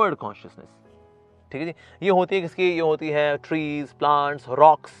covered consciousness. ठीक है जी, ये होती है किसकी? ये होती है trees, plants,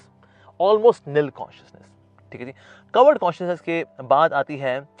 rocks, almost nil consciousness. ठीक है जी, कवर्ड कॉन्शियसनेस के बाद आती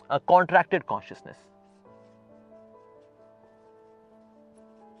है कॉन्ट्रैक्टेड कॉन्शियसनेस.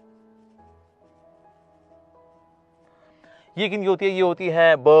 ये किन होती है? ये होती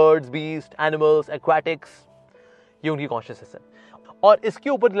है बर्ड्स, बीस्ट, एनिमल्स, एक्वाटिक्स, ये उनकी कॉन्शियसनेस है. और इसके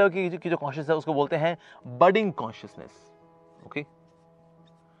ऊपर की जो कॉन्शियसनेस है उसको बोलते हैं बडिंग कॉन्शियसनेस. ओके,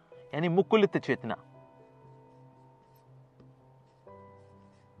 यानी मुकुलित चेतना।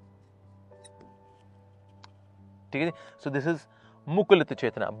 ठीक है, so this is मुकुलित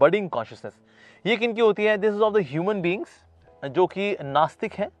Chetna, budding consciousness. ये किनकी होती है? This is of the human beings जो कि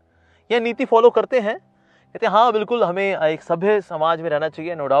नास्तिक हैं या नीति फॉलो करते हैं, कहते हैं हाँ बिल्कुल हमें एक सभ्य समाज में रहना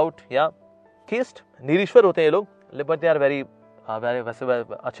चाहिए, नो डाउट, या थीस्ट, निरीश्वर होते हैं ये लोग, बट दे आर वेरी वैसे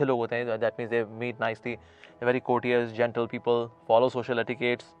अच्छे लोग होते हैं, that means they meet nicely, very courteous, gentle people, follow social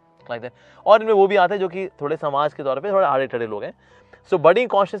etiquettes like that. और इनमें वो भी आते हैं जो कि थोड़े समाज के तौर पे थोड़े आड़े टेढ़े लोग हैं। सो budding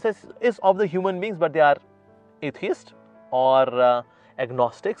consciousness is of the human beings but they are atheist और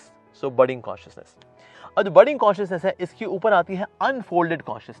एग्नोस्टिक्स, सो बडिंग कॉन्शियसनेस। और जो बडिंग कॉन्शियसनेस है इसके ऊपर आती है अनफोल्डेड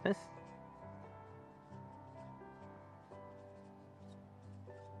कॉन्शियसनेस।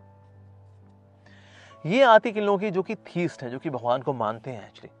 ये आती किन लोगों की? जो कि थीस्ट है, जो कि भगवान को मानते हैं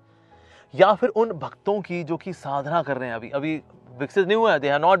एक्चुअली, या फिर उन भक्तों की जो कि साधना कर रहे हैं, अभी विकसित नहीं हुआ है, they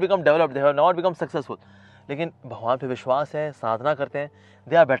have not become developed, they have not become successful, लेकिन भगवान पे विश्वास है, साधना करते हैं,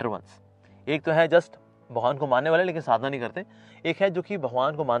 दे आर बेटर वंस। एक तो है जस्ट भगवान को मानने वाले लेकिन साधना नहीं करते, एक है जो कि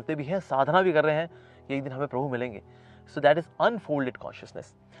भगवान को मानते भी हैं, साधना भी कर रहे हैं कि एक दिन हमें प्रभु मिलेंगे। सो दैट इज अनफोल्डेड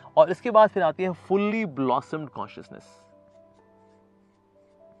कॉन्शियसनेस। और इसके बाद फिर आती है फुल्ली ब्लॉसम्ड कॉन्शियसनेस।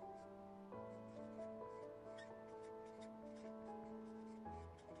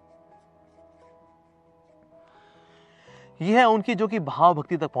 ये है उनकी जो कि भाव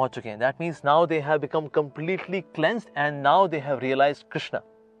भक्ति तक पहुंच चुके हैं। That means now they have become completely cleansed and now they have realized Krishna,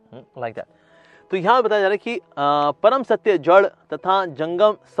 like that. तो यहां बताया जा रहा है कि परम सत्य जड़ तथा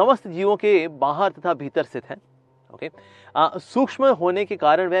जंगम समस्त जीवों के बाहर तथा भीतर स्थित है। ओके, सूक्ष्म होने के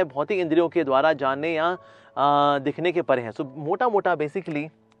कारण वह भौतिक इंद्रियों के द्वारा जानने या दिखने के परे है। सो मोटा मोटा बेसिकली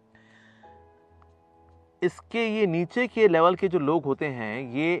इसके ये नीचे के लेवल के जो लोग होते हैं,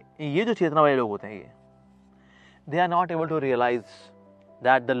 ये जो चेतना वाले लोग होते हैं, ये they are not able to realize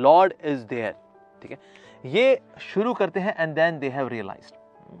that the Lord is there। ठीक है, ये शुरू करते हैं and then they have realized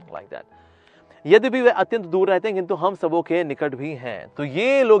like that। यद्यपि वे अत्यंत दूर रहते हैं किंतु हम सबों के निकट भी हैं। तो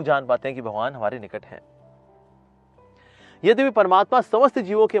ये लोग जान पाते हैं कि भगवान हमारे निकट हैं। यद्यपि परमात्मा समस्त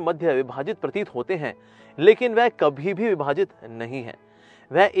जीवों के मध्य विभाजित प्रतीत होते हैं लेकिन वह कभी भी विभाजित नहीं है,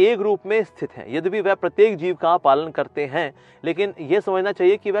 वह एक रूप में स्थित है। यद्यपि वह प्रत्येक जीव का पालन करते हैं लेकिन यह समझना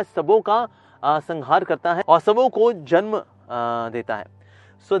चाहिए कि वह सबों का संहार करता है और सबों को जन्म देता है।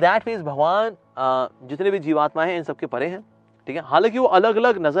 सो दैट मीन्स भगवान जितने भी जीवात्मा हैं इन सबके परे हैं। ठीक है, हालांकि वो अलग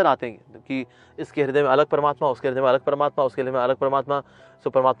अलग नजर आते हैं कि इसके हृदय में अलग परमात्मा, उसके हृदय में अलग परमात्मा, उसके हृदय में अलग परमात्मा। सो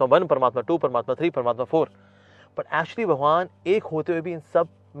परमात्मा 1, परमात्मा 2, परमात्मा 3, परमात्मा 4, बट एक्चुअली भगवान एक होते हुए भी इन सब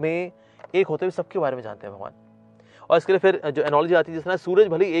में, एक होते हुए सबके बारे में जानते हैं भगवान। और इसके लिए फिर जो एनोलॉजी आती है, जिस तरह सूरज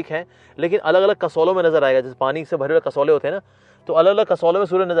भले एक है लेकिन अलग अलग कसौलों में नजर आएगा। जैसे पानी से भरे हुए कसौले होते हैं ना, तो अलग अलग कसौलों में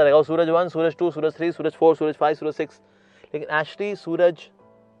सूरज नजर आएगा, सूरज 1, सूरज 2, सूरज 3, सूरज 4, सूरज 5, सूरज 6, लेकिन एक्चुअली सूरज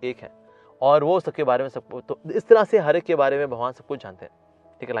एक है और वो सबके बारे में सब। तो इस तरह से हर एक के बारे में भगवान सब कुछ जानते हैं।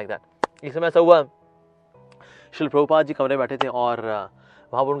 ठीक है, लाइक दैट। इस समय ऐसा हुआ, श्रील प्रभुपाद जी कमरे में बैठे थे और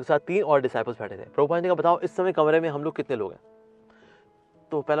वहां पर उनके साथ 3 और डिसाइपल्स बैठे थे। प्रभुपाद जी ने कहा बताओ इस समय कमरे में हम लोग कितने लोग हैं?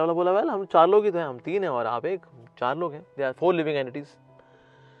 तो पहला वाला बोला वेल हम 4 लोग ही तो हैं, हम 3 हैं और आप एक, 4 लोग हैं, they are 4 living entities.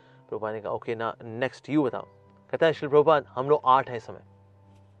 Prabhupada ने कहा ओके ना, नेक्स्ट यू बताओ। कहता है श्री प्रभुपाद हम लोग 8 हैं इस समय,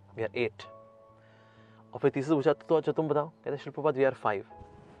 वी आर 8। और फिर तीसरे पूछा तो अच्छा तुम बताओ। कहते हैं श्री प्रभुपाद वी आर 5।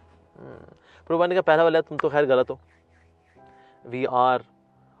 प्रभुपाद ने कहा पहला वाला तुम तो खैर गलत हो, वी आर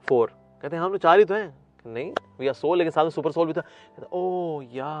 4। कहते हैं हम लोग 4 ही तो हैं। नहीं, वी आर सोल, लेकिन साथ में सुपर सोल भी था। कहता ओ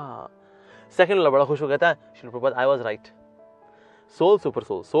या। सेकंड वाला बड़ा खुश हो, कहता है Shri Prabhupada I was right, soul super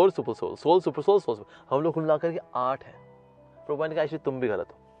soul, soul super soul, soul super soul, soul super. हम लोग कुल मिलाकर के 8 है। प्रभुपाद ने कहा एक्चुअली तुम भी गलत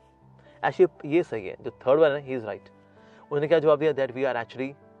हो, एक्चुअली ये सही है, जो थर्ड वन है ही इज राइट। उन्होंने क्या जवाब दिया? That we are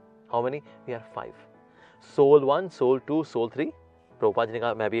actually how many? We are 5, soul 1, soul 2, soul 3। Prabhupada ji ने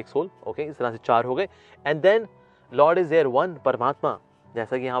कहा मैं भी एक सोल। ओके, इस तरह से 4 हो गए। And then Lord is there 1, परमात्मा,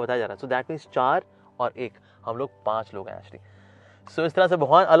 जैसा कि यहाँ बताया जा रहा है। सो दैट मीन्स 4 और 1, हम लोग 5 लोग हैं एक्चुअली। सो इस तरह से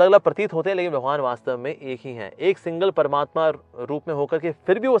भगवान अलग अलग प्रतीत होते हैं लेकिन भगवान वास्तव में एक ही है, एक सिंगल परमात्मा रूप में होकर के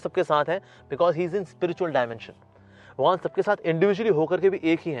फिर भी वो सबके साथ है, because he is in spiritual dimension. भगवान सबके साथ इंडिविजुअली होकर के भी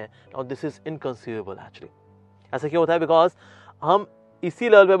एक ही है। और दिस इज इनकंसीवेबल एक्चुअली। ऐसा क्यों होता है? बिकॉज हम इसी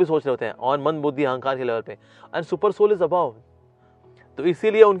लेवल पे भी सोच रहे होते हैं, और मन बुद्धि अहंकार के लेवल पे, and super soul is above. तो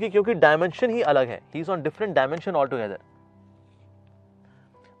इसीलिए उनकी क्योंकि डायमेंशन ही अलग है, he is on different dimension all together.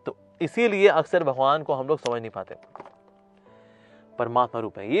 तो इसीलिए अक्सर भगवान को हम लोग समझ नहीं पाते। परमात्मा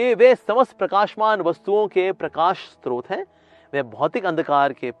रूप है ये, वे समस्त प्रकाशमान वस्तुओं के प्रकाश स्रोत हैं, वे भौतिक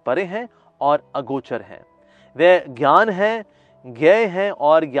अंधकार के परे हैं और अगोचर हैं, वे ज्ञान है, ज्ञेय हैं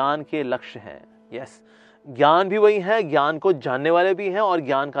और ज्ञान के लक्ष्य हैं। यस, ज्ञान भी वही है, ज्ञान को जानने वाले भी हैं और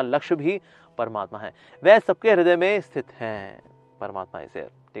ज्ञान का लक्ष्य भी परमात्मा है, वह सबके हृदय में स्थित है। परमात्मा इज हियर।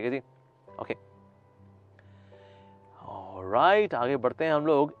 ठीक है जी, ओके ऑलराइट, आगे बढ़ते हैं हम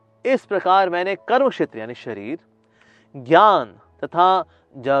लोग। इस प्रकार मैंने कर्म क्षेत्र यानी शरीर, ज्ञान तथा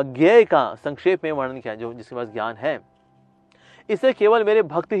ज्ञेय का संक्षेप में वर्णन किया। जो जिसके पास ज्ञान है, इसे केवल मेरे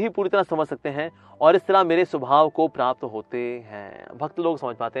भक्त ही पूरी तरह समझ सकते हैं और इस तरह मेरे स्वभाव को प्राप्त होते हैं। भक्त लोग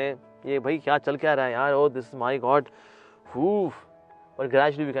समझ पाते हैं ये भाई क्या चल क्या रहा है यार, oh this is my god, but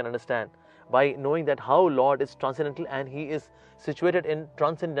gradually we can understand by knowing that how Lord is transcendental and he is situated in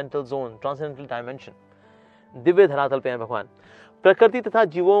transcendental zone, transcendental dimension, Divya धरातल पे हैं भगवान। प्रकृति तथा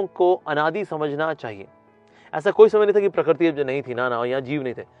जीवों को अनादि समझना चाहिए। ऐसा कोई समय नहीं था कि प्रकृति जो नहीं थी ना यहाँ जीव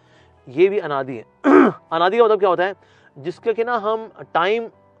नहीं थे, ये भी अनादि है। अनादि का मतलब क्या होता है, जिसके कि ना हम टाइम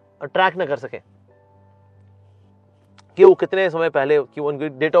ट्रैक ना कर सके कि वो कितने समय पहले, कि उनकी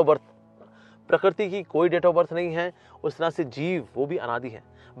डेट ऑफ बर्थ, प्रकृति की कोई डेट ऑफ बर्थ नहीं है। उस तरह से जीव वो भी अनादि है,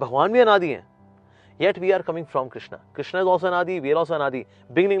 भगवान भी अनादि है। Yet we are coming from Krishna, Krishna is also अनादि, वी आर ऑल्सो अनादि,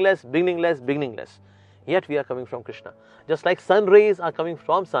 beginningless beginningless beginningless, yet we are coming from Krishna. Just like sun rays are coming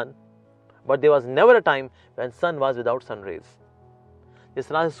from sun, but there was never a time when sun was without sun rays. जिस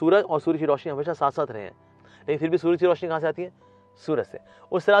तरह से सूरज और सूर्य की रोशनी हमेशा साथ साथ रहे हैं, लेकिन फिर भी सूरज की रोशनी कहाँ से आती है, सूरज से।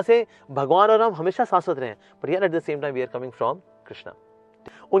 उस तरह से भगवान और हम हमेशा साथ साथ रहे हैं, बट यार at the same time we are coming from Krishna.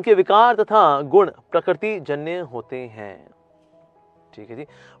 उनके विकार तथा गुण प्रकृति जन्य होते हैं। ठीक है जी,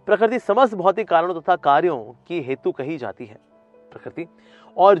 प्रकृति समस्त भौतिक कारणों तथा कार्यों की हेतु कही जाती है। प्रकृति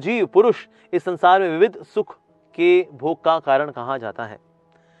और जीव पुरुष इस संसार में विविध सुख के भोग का कारण कहा जाता है।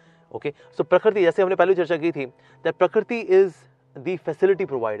 ओके, सो प्रकृति, जैसे हमने पहले चर्चा की थी, दैट प्रकृति is the facility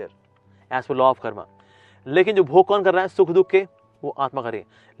provider as per law of karma. लेकिन जो भोग कौन कर रहा है सुख दुख के, वो आत्मा करे।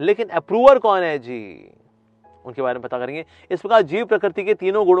 लेकिन अप्रूवर कौन है जी, उनके बारे में पता करेंगे। इस प्रकार जीव प्रकृति के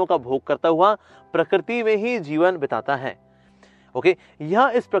तीनों गुणों का भोग करता हुआ प्रकृति में ही जीवन बिताता है। ओके,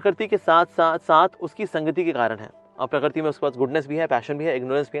 यह इस प्रकृति के साथ साथ साथ उसकी संगति के कारण है। अब प्रकृति में उसके पास गुडनेस भी है, पैशन भी है,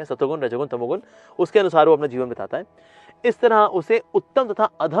 इग्नोरेंस भी है, सत्वगुण रजोगुण तमोगुण, उसके अनुसार वो अपना जीवन बिताता है। इस तरह उसे उत्तम तथा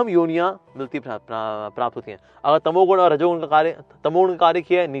अधम योनियां मिलती प्राप्त होती हैं। अगर तमोगुण और रजोगुण का कार्य, तमोगुण का कार्य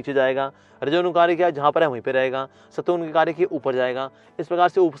किया नीचे जाएगा, रजोगुण कार्य किया जहां पर है वहीं पे रहेगा, सत्वगुण के कार्य किए ऊपर जाएगा। इस प्रकार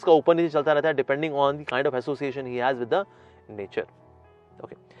से उसका ऊपर नीचे चलता रहता है, depending on the kind of association he has with the nature.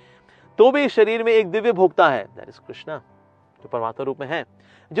 Okay, तो भी शरीर में एक दिव्य भोक्ता है, दैट इज कृष्णा, जो परमात्मा रूप में है,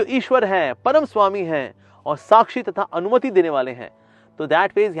 जो ईश्वर है, परम स्वामी है और साक्षी तथा अनुमति देने वाले हैं। तो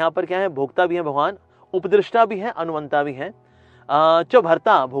दैट मींस यहाँ पर क्या है, भोक्ता भी है भगवान, उपदृष्टा भी है, अनुमंता भी है, जो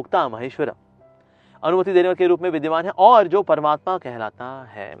भर्ता भोक्ता महेश्वर, अनुमति देने के रूप में विद्यमान है और जो परमात्मा कहलाता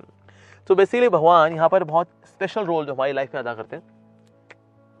है। तो बेसिकली भगवान यहाँ पर बहुत स्पेशल रोल जो हमारी लाइफ में अदा करते हैं।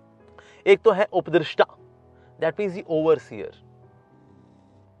 एक तो है उपदृष्टा, that means the overseer.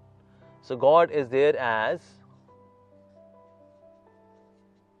 So god is there as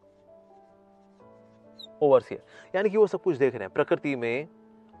overseer, यानी कि वो सब कुछ देख रहे हैं प्रकृति में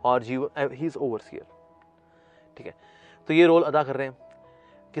और जीव, ही इज ओवरसीयर। ठीक है, तो ये रोल अदा कर रहे हैं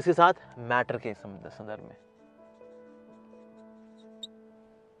किसके साथ, मैटर के संदर्भ में।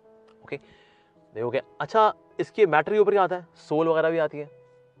 ओके, देखोगे अच्छा, इसके मैटर के ऊपर क्या आता है, सोल वगैरह भी आती है।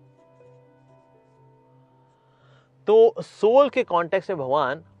 तो सोल के कॉन्टेक्स्ट में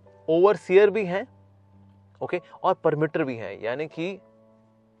भगवान ओवरसीयर भी हैं, ओके, और परमिटर भी हैं, यानी कि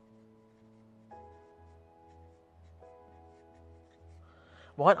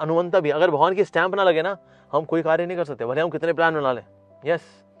भगवान अनुमंता भी। अगर भगवान की स्टैंप ना लगे ना, हम कोई कार्य नहीं कर सकते, भले हम कितने प्लान बना लें। यस,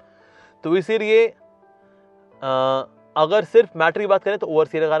 तो इसीलिए अगर सिर्फ मैटर की बात करें तो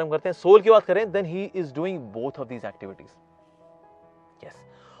ओवरसीयर का कार्य करते हैं, सोल की बात करें then he is doing both of these activities. Yes,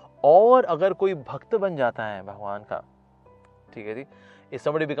 और अगर कोई भक्त बन जाता है भगवान का, ठीक है जी, if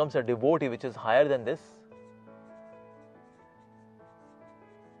somebody becomes a devotee which is higher than this,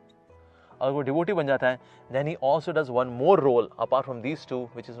 अगर वो डिवोटी बन जाता है, then he also does one more role apart from these two,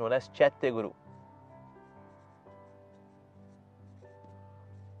 which is known as चैत्य गुरु।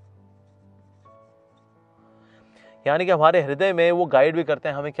 यानी कि हमारे हृदय में वो गाइड भी करते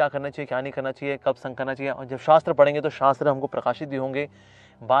हैं हमें क्या करना चाहिए, क्या नहीं करना चाहिए, कब संग करना चाहिए। और जब शास्त्र पढ़ेंगे तो शास्त्र हमको प्रकाशित भी होंगे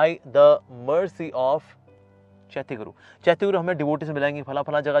बाय द मर्सी ऑफ चैत्य गुरु। चैत्य गुरु हमें डिवोटी से मिलाएंगे, फला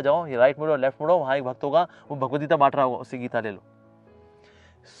फला जगह जाओ, ये राइट मुड़ो लेफ्ट मुड़ो, वहां एक भक्त होगा, वो भगवद गीता बांट रहा होगा, उससे गीता ले लो।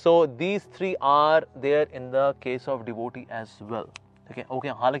 So these three are there in the case of devotee as well. Okay,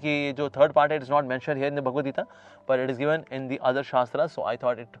 okay. हालांकि जो third part it is not mentioned here in the Bhagavad Gita, but it is given in the other shastras. So I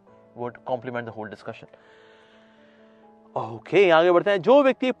thought it would complement the whole discussion. Okay, आगे बढ़ते हैं। जो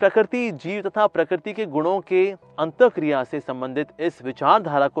व्यक्ति प्रकृति, जीव तथा प्रकृति के गुणों के अंतःक्रिया से संबंधित इस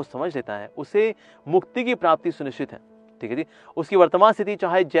विचारधारा को समझ लेता है, उसे मुक्ति की प्राप्ति सुनिश्चित है। ठीक है जी, उसकी वर्तमान स्थिति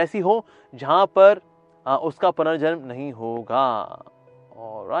चाहे जैसी हो, जहां पर उसका पुनर्जन्म नहीं होगा।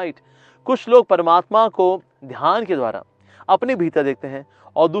 Alright. कुछ लोग परमात्मा को ध्यान के द्वारा अपने भीतर देखते हैं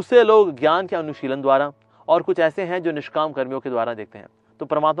और दूसरे लोग ज्ञान के अनुशीलन द्वारा, और कुछ ऐसे हैं जो निष्काम कर्मियों के द्वारा देखते हैं। तो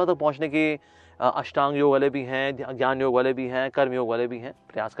परमात्मा तक पहुंचने के अष्टांग योग वाले भी हैं, ज्ञान योग वाले भी हैं, कर्म योग वाले भी हैं,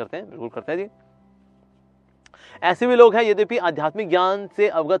 प्रयास करते हैं, बिल्कुल करते हैं जी। ऐसे भी लोग हैं यद्यपि आध्यात्मिक ज्ञान से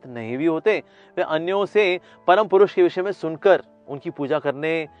अवगत नहीं भी होते, वे अन्यों से परम पुरुष के विषय में सुनकर उनकी पूजा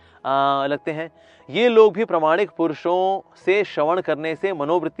करने लगते हैं। ये लोग भी प्रामाणिक पुरुषों से श्रवण करने से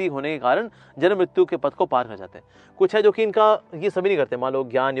मनोवृत्ति होने के कारण जन्म मृत्यु के पथ को पार कर जाते हैं। कुछ है जो कि इनका ये सभी नहीं करते, मान लो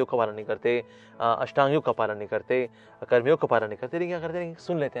ज्ञान योग का पालन नहीं करते, अष्टांग योग का पालन नहीं करते, कर्मयोग का पालन नहीं करते, लेकिन क्या करते हैं,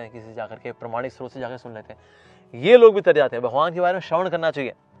 सुन लेते हैं, किसी जाकर के प्रमाणिक स्रोत से जाकर सुन लेते हैं। ये लोग भी तर जाते हैं। भगवान के बारे में श्रवण करना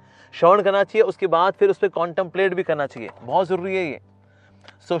चाहिए, श्रवण करना चाहिए, उसके बाद फिर उस पर कॉन्टेम्पलेट भी करना चाहिए, बहुत जरूरी है ये।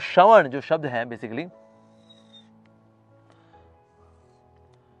 सो श्रवण जो शब्द है बेसिकली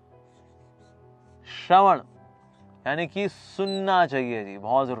श्रवण यानी कि सुनना चाहिए जी,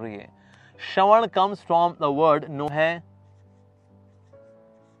 बहुत जरूरी है। श्रवण कम्स फ्रॉम द वर्ड नो है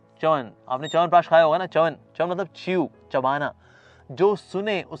चवन। आपने च्यवनप्राश खाया होगा ना, च्यवन, च्यवन मतलब च्यू, चबाना। जो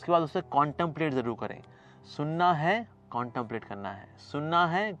सुने उसके बाद उसे कॉन्टेम्पलेट जरूर करें। सुनना है, कॉन्टेम्पलेट करना है, सुनना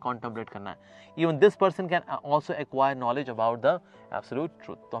है, कॉन्टेम्पलेट करना है। Even this person can also acquire knowledge about the absolute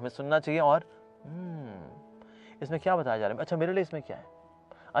truth. तो हमें सुनना चाहिए और इसमें क्या बताया जा रहा है, अच्छा मेरे लिए इसमें क्या है,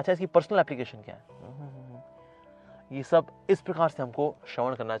 अच्छा इसकी पर्सनल एप्लीकेशन क्या है, ये सब इस प्रकार से हमको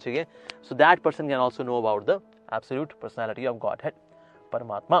श्रवण करना चाहिए। So that person can also know about the absolute personality of godhead,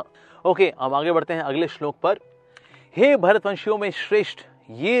 परमात्मा। ओके, अब आगे बढ़ते हैं अगले श्लोक पर। हे भरतवंशियों में श्रेष्ठ,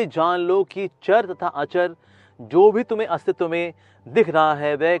 ये जान लो कि चर तथा अचर जो भी तुम्हें अस्तित्व में दिख रहा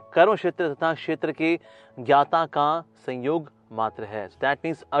है वह कर्म क्षेत्र तथा क्षेत्र के ज्ञाता का संयोग मात्र है। So that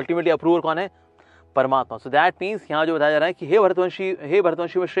means ultimately approver कौन है, परमात्मा। सो दैट मीन्स यहाँ जो बताया जा रहा है कि हे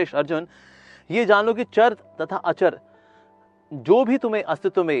भरतवंशी में श्रेष्ठ अर्जुन, ये जान लो कि चर तथा अचर जो भी तुम्हें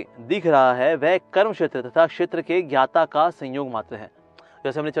अस्तित्व में दिख रहा है वह कर्म क्षेत्र तथा क्षेत्र के ज्ञाता का संयोग मात्र है।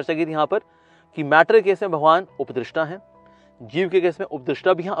 जैसे हमने चर्चा की थी यहाँ पर कि मैटर के केस में भगवान उपदृष्टा हैं, जीव के केस में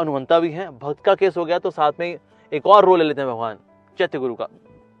उपदृष्टा भी हैं, अनुमंता भी हैं। भक्त का केस हो गया तो साथ में एक और रोल ले लेते हैं भगवान, चैत्य गुरु का।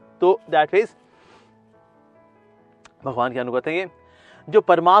 तो दैट मीन्स भगवान के अनुगत है ये, जो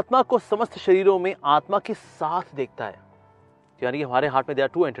परमात्मा को समस्त शरीरों में आत्मा के साथ देखता है। यानी हमारे हार्ट में there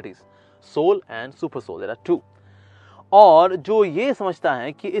are two entities, soul and super soul, there are two. और जो ये समझता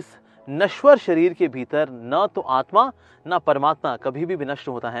है कि इस नश्वर शरीर के भीतर न तो आत्मा न परमात्मा कभी भी विनष्ट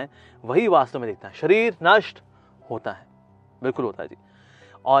होता है, वही वास्तव में देखता है। शरीर नष्ट होता है, बिल्कुल होता है जी,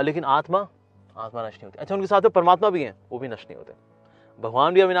 और लेकिन आत्मा नष्ट नहीं होती। अच्छा, उनके साथ में परमात्मा भी हैं, वो भी नष्ट नहीं होते।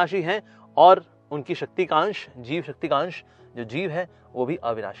 भगवान भी अविनाशी हैं और उनकी शक्ति का अंश, जीव शक्ति का अंश जो जीव है वो भी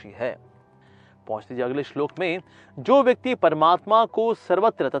अविनाशी है। पहुंचते जी अगले श्लोक में। जो व्यक्ति परमात्मा को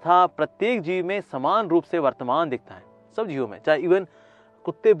सर्वत्र तथा प्रत्येक जीव में समान रूप से वर्तमान देखता है, सब जीवों में, चाहे इवन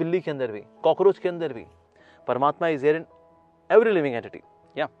कुत्ते बिल्ली के अंदर भी, कॉकरोच के अंदर भी परमात्मा is there in every living entity,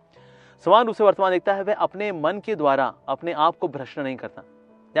 या समान रूप से वर्तमान देखता है, वह अपने मन के द्वारा अपने आप को भ्रष्ट नहीं करता।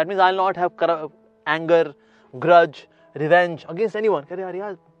 That means I will not have anger, grudge, revenge against anyone. कह रहे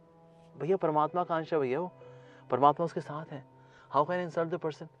यार भैया परमात्मा का अंश है, भैया वो परमात्मा उसके साथ है, how can insult the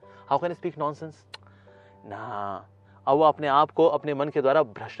person, how can speak nonsense ना। अब वो अपने आप को अपने मन के द्वारा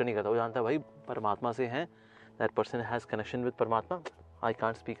भ्रष्ट नहीं करता, वो जानता है भाई परमात्मा से है, that person has connection with परमात्मा, आई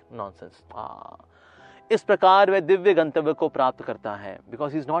कांट स्पीक नॉनसेंस। इस प्रकार वह दिव्य गंतव्य को प्राप्त करता है,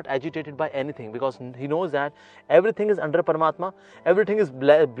 because he is not agitated bye anything, because he knows that everything is under परमात्मा, एवरीथिंग इज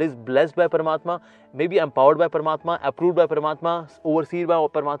ब्लेस्ड बाय परमात्मा, मे बी एम्पावर्ड बाय परमात्मा, अप्रूव्ड बाय परमात्मा, ओवरसीड बाय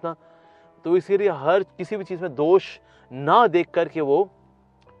परमात्मा। तो इसके लिए हर किसी भी चीज में दोष ना देख करके वो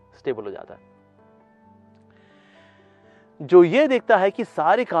स्टेबल हो जाता है। जो ये देखता है कि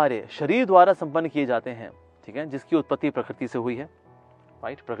सारे कार्य शरीर द्वारा संपन्न किए जाते हैं, ठीक है, जिसकी उत्पत्ति प्रकृति से हुई है,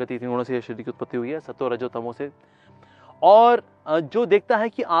 राइट, प्रकृति तीन गुणों से शरीर की उत्पत्ति हुई है, सत्व रजो तमो से। और जो देखता है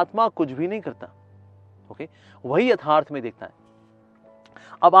कि आत्मा कुछ भी नहीं करता, ओके, वही यथार्थ में देखता है।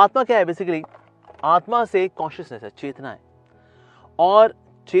 अब आत्मा क्या है, बेसिकली आत्मा से कॉन्शियसनेस है, चेतना है, और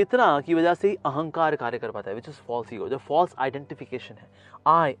चेतना की वजह से ही अहंकार कार्य कर पाता है, विच इज फॉल्स ईगो, जो फॉल्स आइडेंटिफिकेशन है।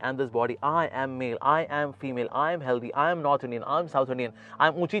 I am this body, I M mail, I am female, I am healthy, I am north Indian, I am south Indian, I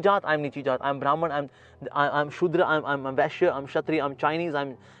am ऊंची जात, आई एम नीची जात, I am ब्राह्मण, I am शूद्र, I am Vysya, I am Kshatriya, I am Chinese, I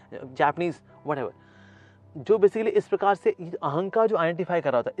am Japanese, whatever. जो basically इस प्रकार से अहंकार जो आइडेंटिफाई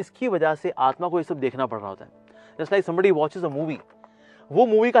कर रहा होता है, इसकी वजह से आत्मा को ये सब देखना पड़ रहा होता है। Just like somebody watches a movie, वो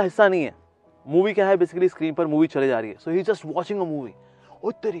मूवी का हिस्सा नहीं है। मूवी क्या है, बेसिकली स्क्रीन पर मूवी चले जा रही है, so he just watching a movie.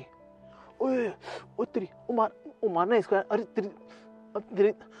 उत्तरी उत्तरी वो मारना इसको, अरे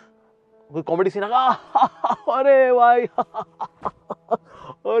तेरी कोई कॉमेडी सीन आ, अरे भाई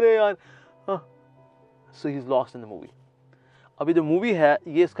अरे यार, so he is lost in the movie. अभी जो मूवी है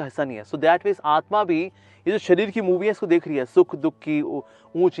ये इसका हिस्सा नहीं है। सो दैट मीन्स आत्मा भी ये जो शरीर की मूवी है इसको देख रही है, सुख दुख की,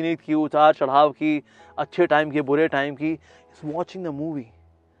 ऊंच नीच की, उतार चढ़ाव की, अच्छे टाइम की, बुरे टाइम की, इज वॉचिंग द मूवी।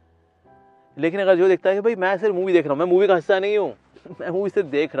 लेकिन अगर जो देखता है कि भाई मैं सिर्फ मूवी देख रहा हूँ, मैं मूवी का हिस्सा नहीं हूँ, मैं मूवी सिर्फ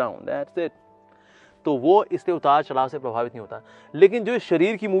देख रहा हूँ, दैट्स इट, तो वो इससे उतार चढ़ाव से प्रभावित नहीं होता। लेकिन जो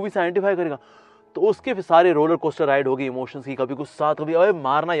शरीर की मूवी से आइडेंटिफाई करेगा तो उसके फिर सारे रोलर कोस्टर राइड होगी इमोशंस की, कभी गुस्सा, कभी अबे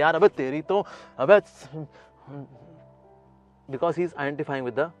मारना यार, अबे तेरी तो, अबे, because he is identifying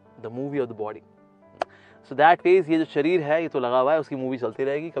with the movie of the body. So that means ये जो शरीर है ये तो लगा हुआ है, उसकी मूवी चलती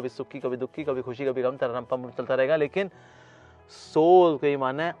रहेगी, कभी सुख की, कभी दुख की, कभी खुशी, कभी गम, तरह चलता रहेगा। लेकिन सोल को ये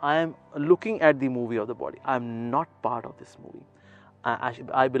मानना है, I am looking at the movie of the body, I am not part of this movie,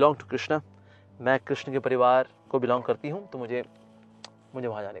 I belong to Krishna, मैं कृष्ण के परिवार को बिलोंग करती हूँ, तो मुझे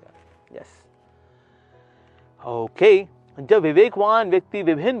वहां जाने का। Yes, okay. जब विवेकवान व्यक्ति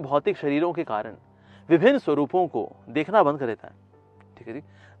विभिन्न भौतिक शरीरों के कारण विभिन्न स्वरूपों को देखना बंद कर देता है, ठीक है जी,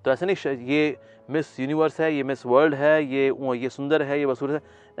 तो ऐसा नहीं ये मिस यूनिवर्स है, ये मिस वर्ल्ड है, ये सुंदर है, ये बसूर है,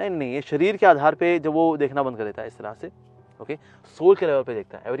 नहीं, ये शरीर के आधार पे जब वो देखना बंद कर देता है इस तरह से, ओके, सोल के लेवल पे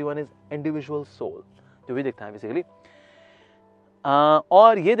देखता है। एवरीवन इज इंडिविजुअल सोल, जो भी देखता है बेसिकली,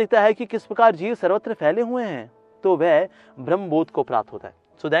 और ये देखता है कि किस प्रकार जीव सर्वत्र फैले हुए हैं, तो वह ब्रह्मबोध को प्राप्त होता है।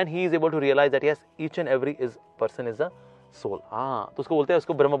 So then he is able to realize that yes each and every is person is a soul. हाँ, तो उसको बोलते हैं,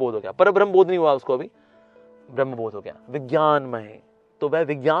 उसको ब्रह्मबोध हो गया, पर ब्रह्मबोध नहीं हुआ उसको, अभी ब्रह्मबोध हो गया, विज्ञानमय, तो वह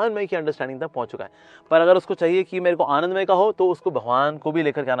विज्ञानमय की अंडरस्टैंडिंग तक पहुंच चुका है। पर अगर उसको चाहिए कि मेरे को आनंदमय का हो, तो उसको भगवान को भी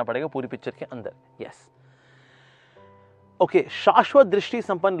लेकर के आना पड़ेगा पूरी पिक्चर के अंदर। Yes, okay. शाश्वत दृष्टि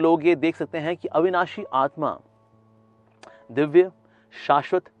संपन्न लोग ये देख सकते हैं कि अविनाशी आत्मा दिव्य,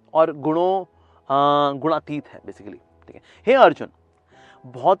 शाश्वत और गुणातीत है बेसिकली, ठीक है। हे अर्जुन,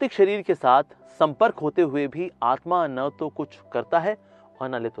 भौतिक शरीर के साथ संपर्क होते हुए भी आत्मा न तो कुछ करता है और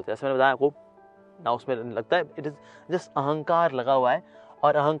न लिप्त होता है। ऐसे मैंने बताया आपको ना, उसमें लगता है इट इज जस्ट अहंकार लगा हुआ है,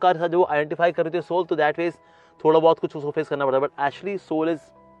 और अहंकार के साथ जो आइडेंटिफाई कर रही है सोल, तो दैट मींस थोड़ा बहुत कुछ उसको फेस करना पड़ता है, but actually soul is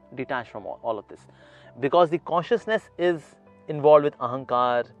detached from all of this, because the consciousness is involve with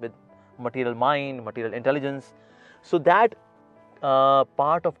अहंकार, with material mind, material intelligence, so that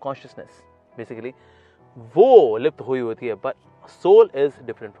part of consciousness basically वो लिप्त हुई होती है, but soul is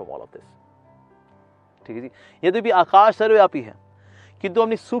different from all of this, ठीक है जी। यदि भी आकाश सर्वव्यापी है, किंतु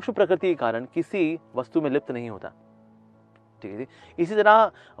अपनी सूक्ष्म प्रकृति के कारण किसी वस्तु में लिप्त नहीं होता, ठीक है जी। इसी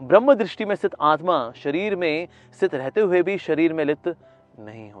तरह ब्रह्म दृष्टि में स्थित आत्मा शरीर में स्थित रहते हुए भी शरीर में लिप्त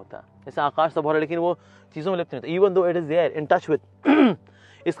नहीं होता। जैसे आकाश सब हो रहा है, लेकिन वो चीजों में लिप्त नहीं होता, even though it is there in touch with.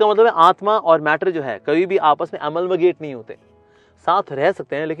 इसका मतलब है आत्मा और मैटर जो है कभी भी आपस में अमलमगेट नहीं होते, साथ रह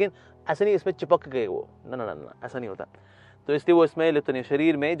सकते हैं, लेकिन ऐसा नहीं इसमें चिपक गए वो, ना, ऐसा नहीं होता। तो इसलिए वो इसमें लिप्त नहीं,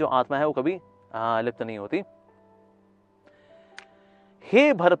 शरीर में जो आत्मा है वो कभी लिप्त नहीं होती।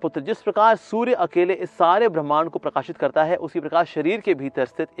 हे भरतपुत्र, जिस प्रकार सूर्य अकेले इस सारे ब्रह्मांड को प्रकाशित करता है, उसी प्रकार शरीर के भीतर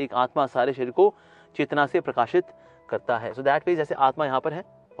स्थित एक आत्मा सारे शरीर को चेतना से प्रकाशित करता है। सो दैट मींस जैसे आत्मा यहाँ पर है,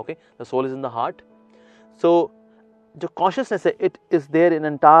 okay, the soul is in the heart, सो जो कॉन्शियसनेस है it is there in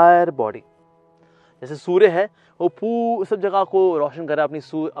entire body. जैसे सूर्य है वो सब जगह को रोशन कर रहा है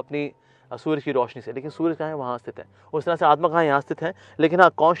अपनी सूर्य की रोशनी से, लेकिन सूर्य कहाँ है, वहां स्थित है। उस तरह से आत्मा कहाँ है, यहाँ स्थित है, लेकिन हाँ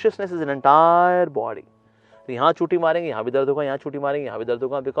consciousness is in entire body. तो यहाँ चूटी मारेंगे यहाँ भी दर्द होगा, यहाँ चूटी मारेंगे यहाँ भी दर्द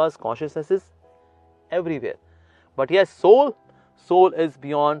होगा, because consciousness is everywhere. But yes, soul is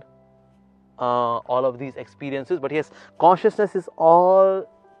beyond all of these experiences, but yes, consciousness is all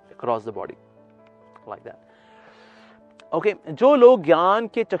across the body like that. Okay, जो लोग ज्ञान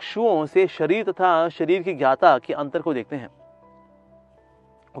के चक्षुओं से शरीर तथा शरीर की ज्ञाता के अंतर को देखते हैं,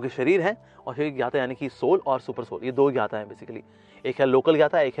 ओके, शरीर है और शरीर की ज्ञाता यानी कि सोल और सुपर सोल, ये दो ज्ञाता है बेसिकली। एक है लोकल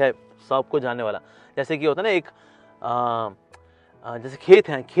ज्ञाता, एक है सबको जानने वाला। जैसे कि होता है ना एक जैसे खेत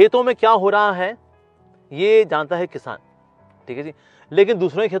हैं, खेतों में क्या हो रहा है ये जानता है किसान, ठीक है जी, लेकिन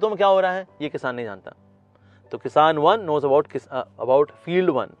दूसरों के खेतों में क्या हो रहा है ये किसान नहीं जानता। तो किसान 1 नोज अबाउट फील्ड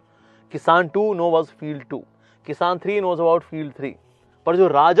 1, किसान 2 नो अबाउट फील्ड 2, किसान 3 नोज अबाउट फील्ड 3। पर जो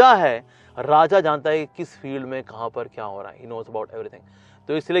राजा है, राजा जानता है किस फील्ड में कहां पर क्या हो रहा है, ही नोज अबाउट एवरीथिंग।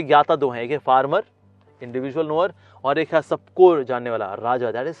 तो इसलिए ज्ञाता दो हैं, एक है फार्मर इंडिविजुअल नोअर, और एक है सबको जानने वाला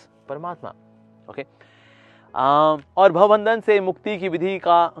राजा, दैट इज परमात्मा। ओके, और भवबंधन से मुक्ति की विधि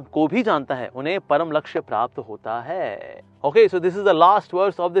को भी जानता है, उन्हें परम लक्ष्य प्राप्त होता है। Okay, so this is the last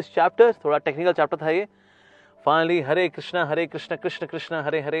verse of this chapter. थोड़ा टेक्निकल चैप्टर था ये। Finally Hare Krishna Krishna Krishna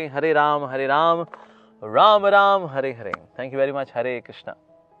Hare Hare, Hare Ram Ram Ram Hare Hare. Thank you very much. Hare Krishna.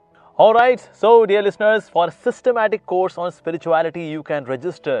 All right, so dear listeners, for a systematic course on spirituality, you can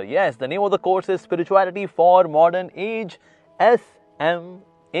register. Yes, the name of the course is Spirituality for Modern Age,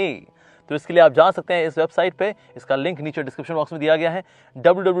 SMA. तो इसके लिए आप जा सकते हैं इस website पे, इसका लिंक नीचे डिस्क्रिप्शन बॉक्स में दिया गया है,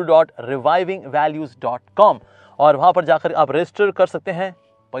 www.revivingvalues.com। और वहां पर जाकर आप रजिस्टर कर सकते हैं।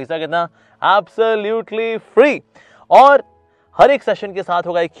 पैसा कितना? Absolutely free. और हर एक सेशन के साथ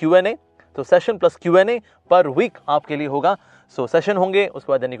होगा एक Q&A, तो सेशन प्लस Q&A पर वीक आपके लिए होगा। सो सेशन होंगे,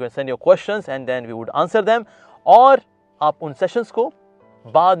 उसके बाद then you can send your questions and then we would answer them, और आप उन सेशंस को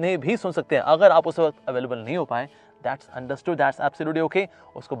बाद में भी सुन सकते हैं। अगर आप उस वक्त अवेलेबल नहीं हो पाए, that's understood, that's absolutely okay,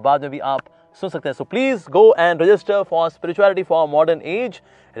 उसको बाद में भी आप सुन सकते हैं। So please go and register for spirituality for modern age,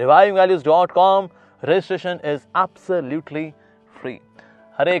 revivingvalues.com. Registration is absolutely free.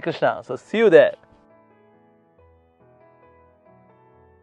 Hare Krishna. So see you there.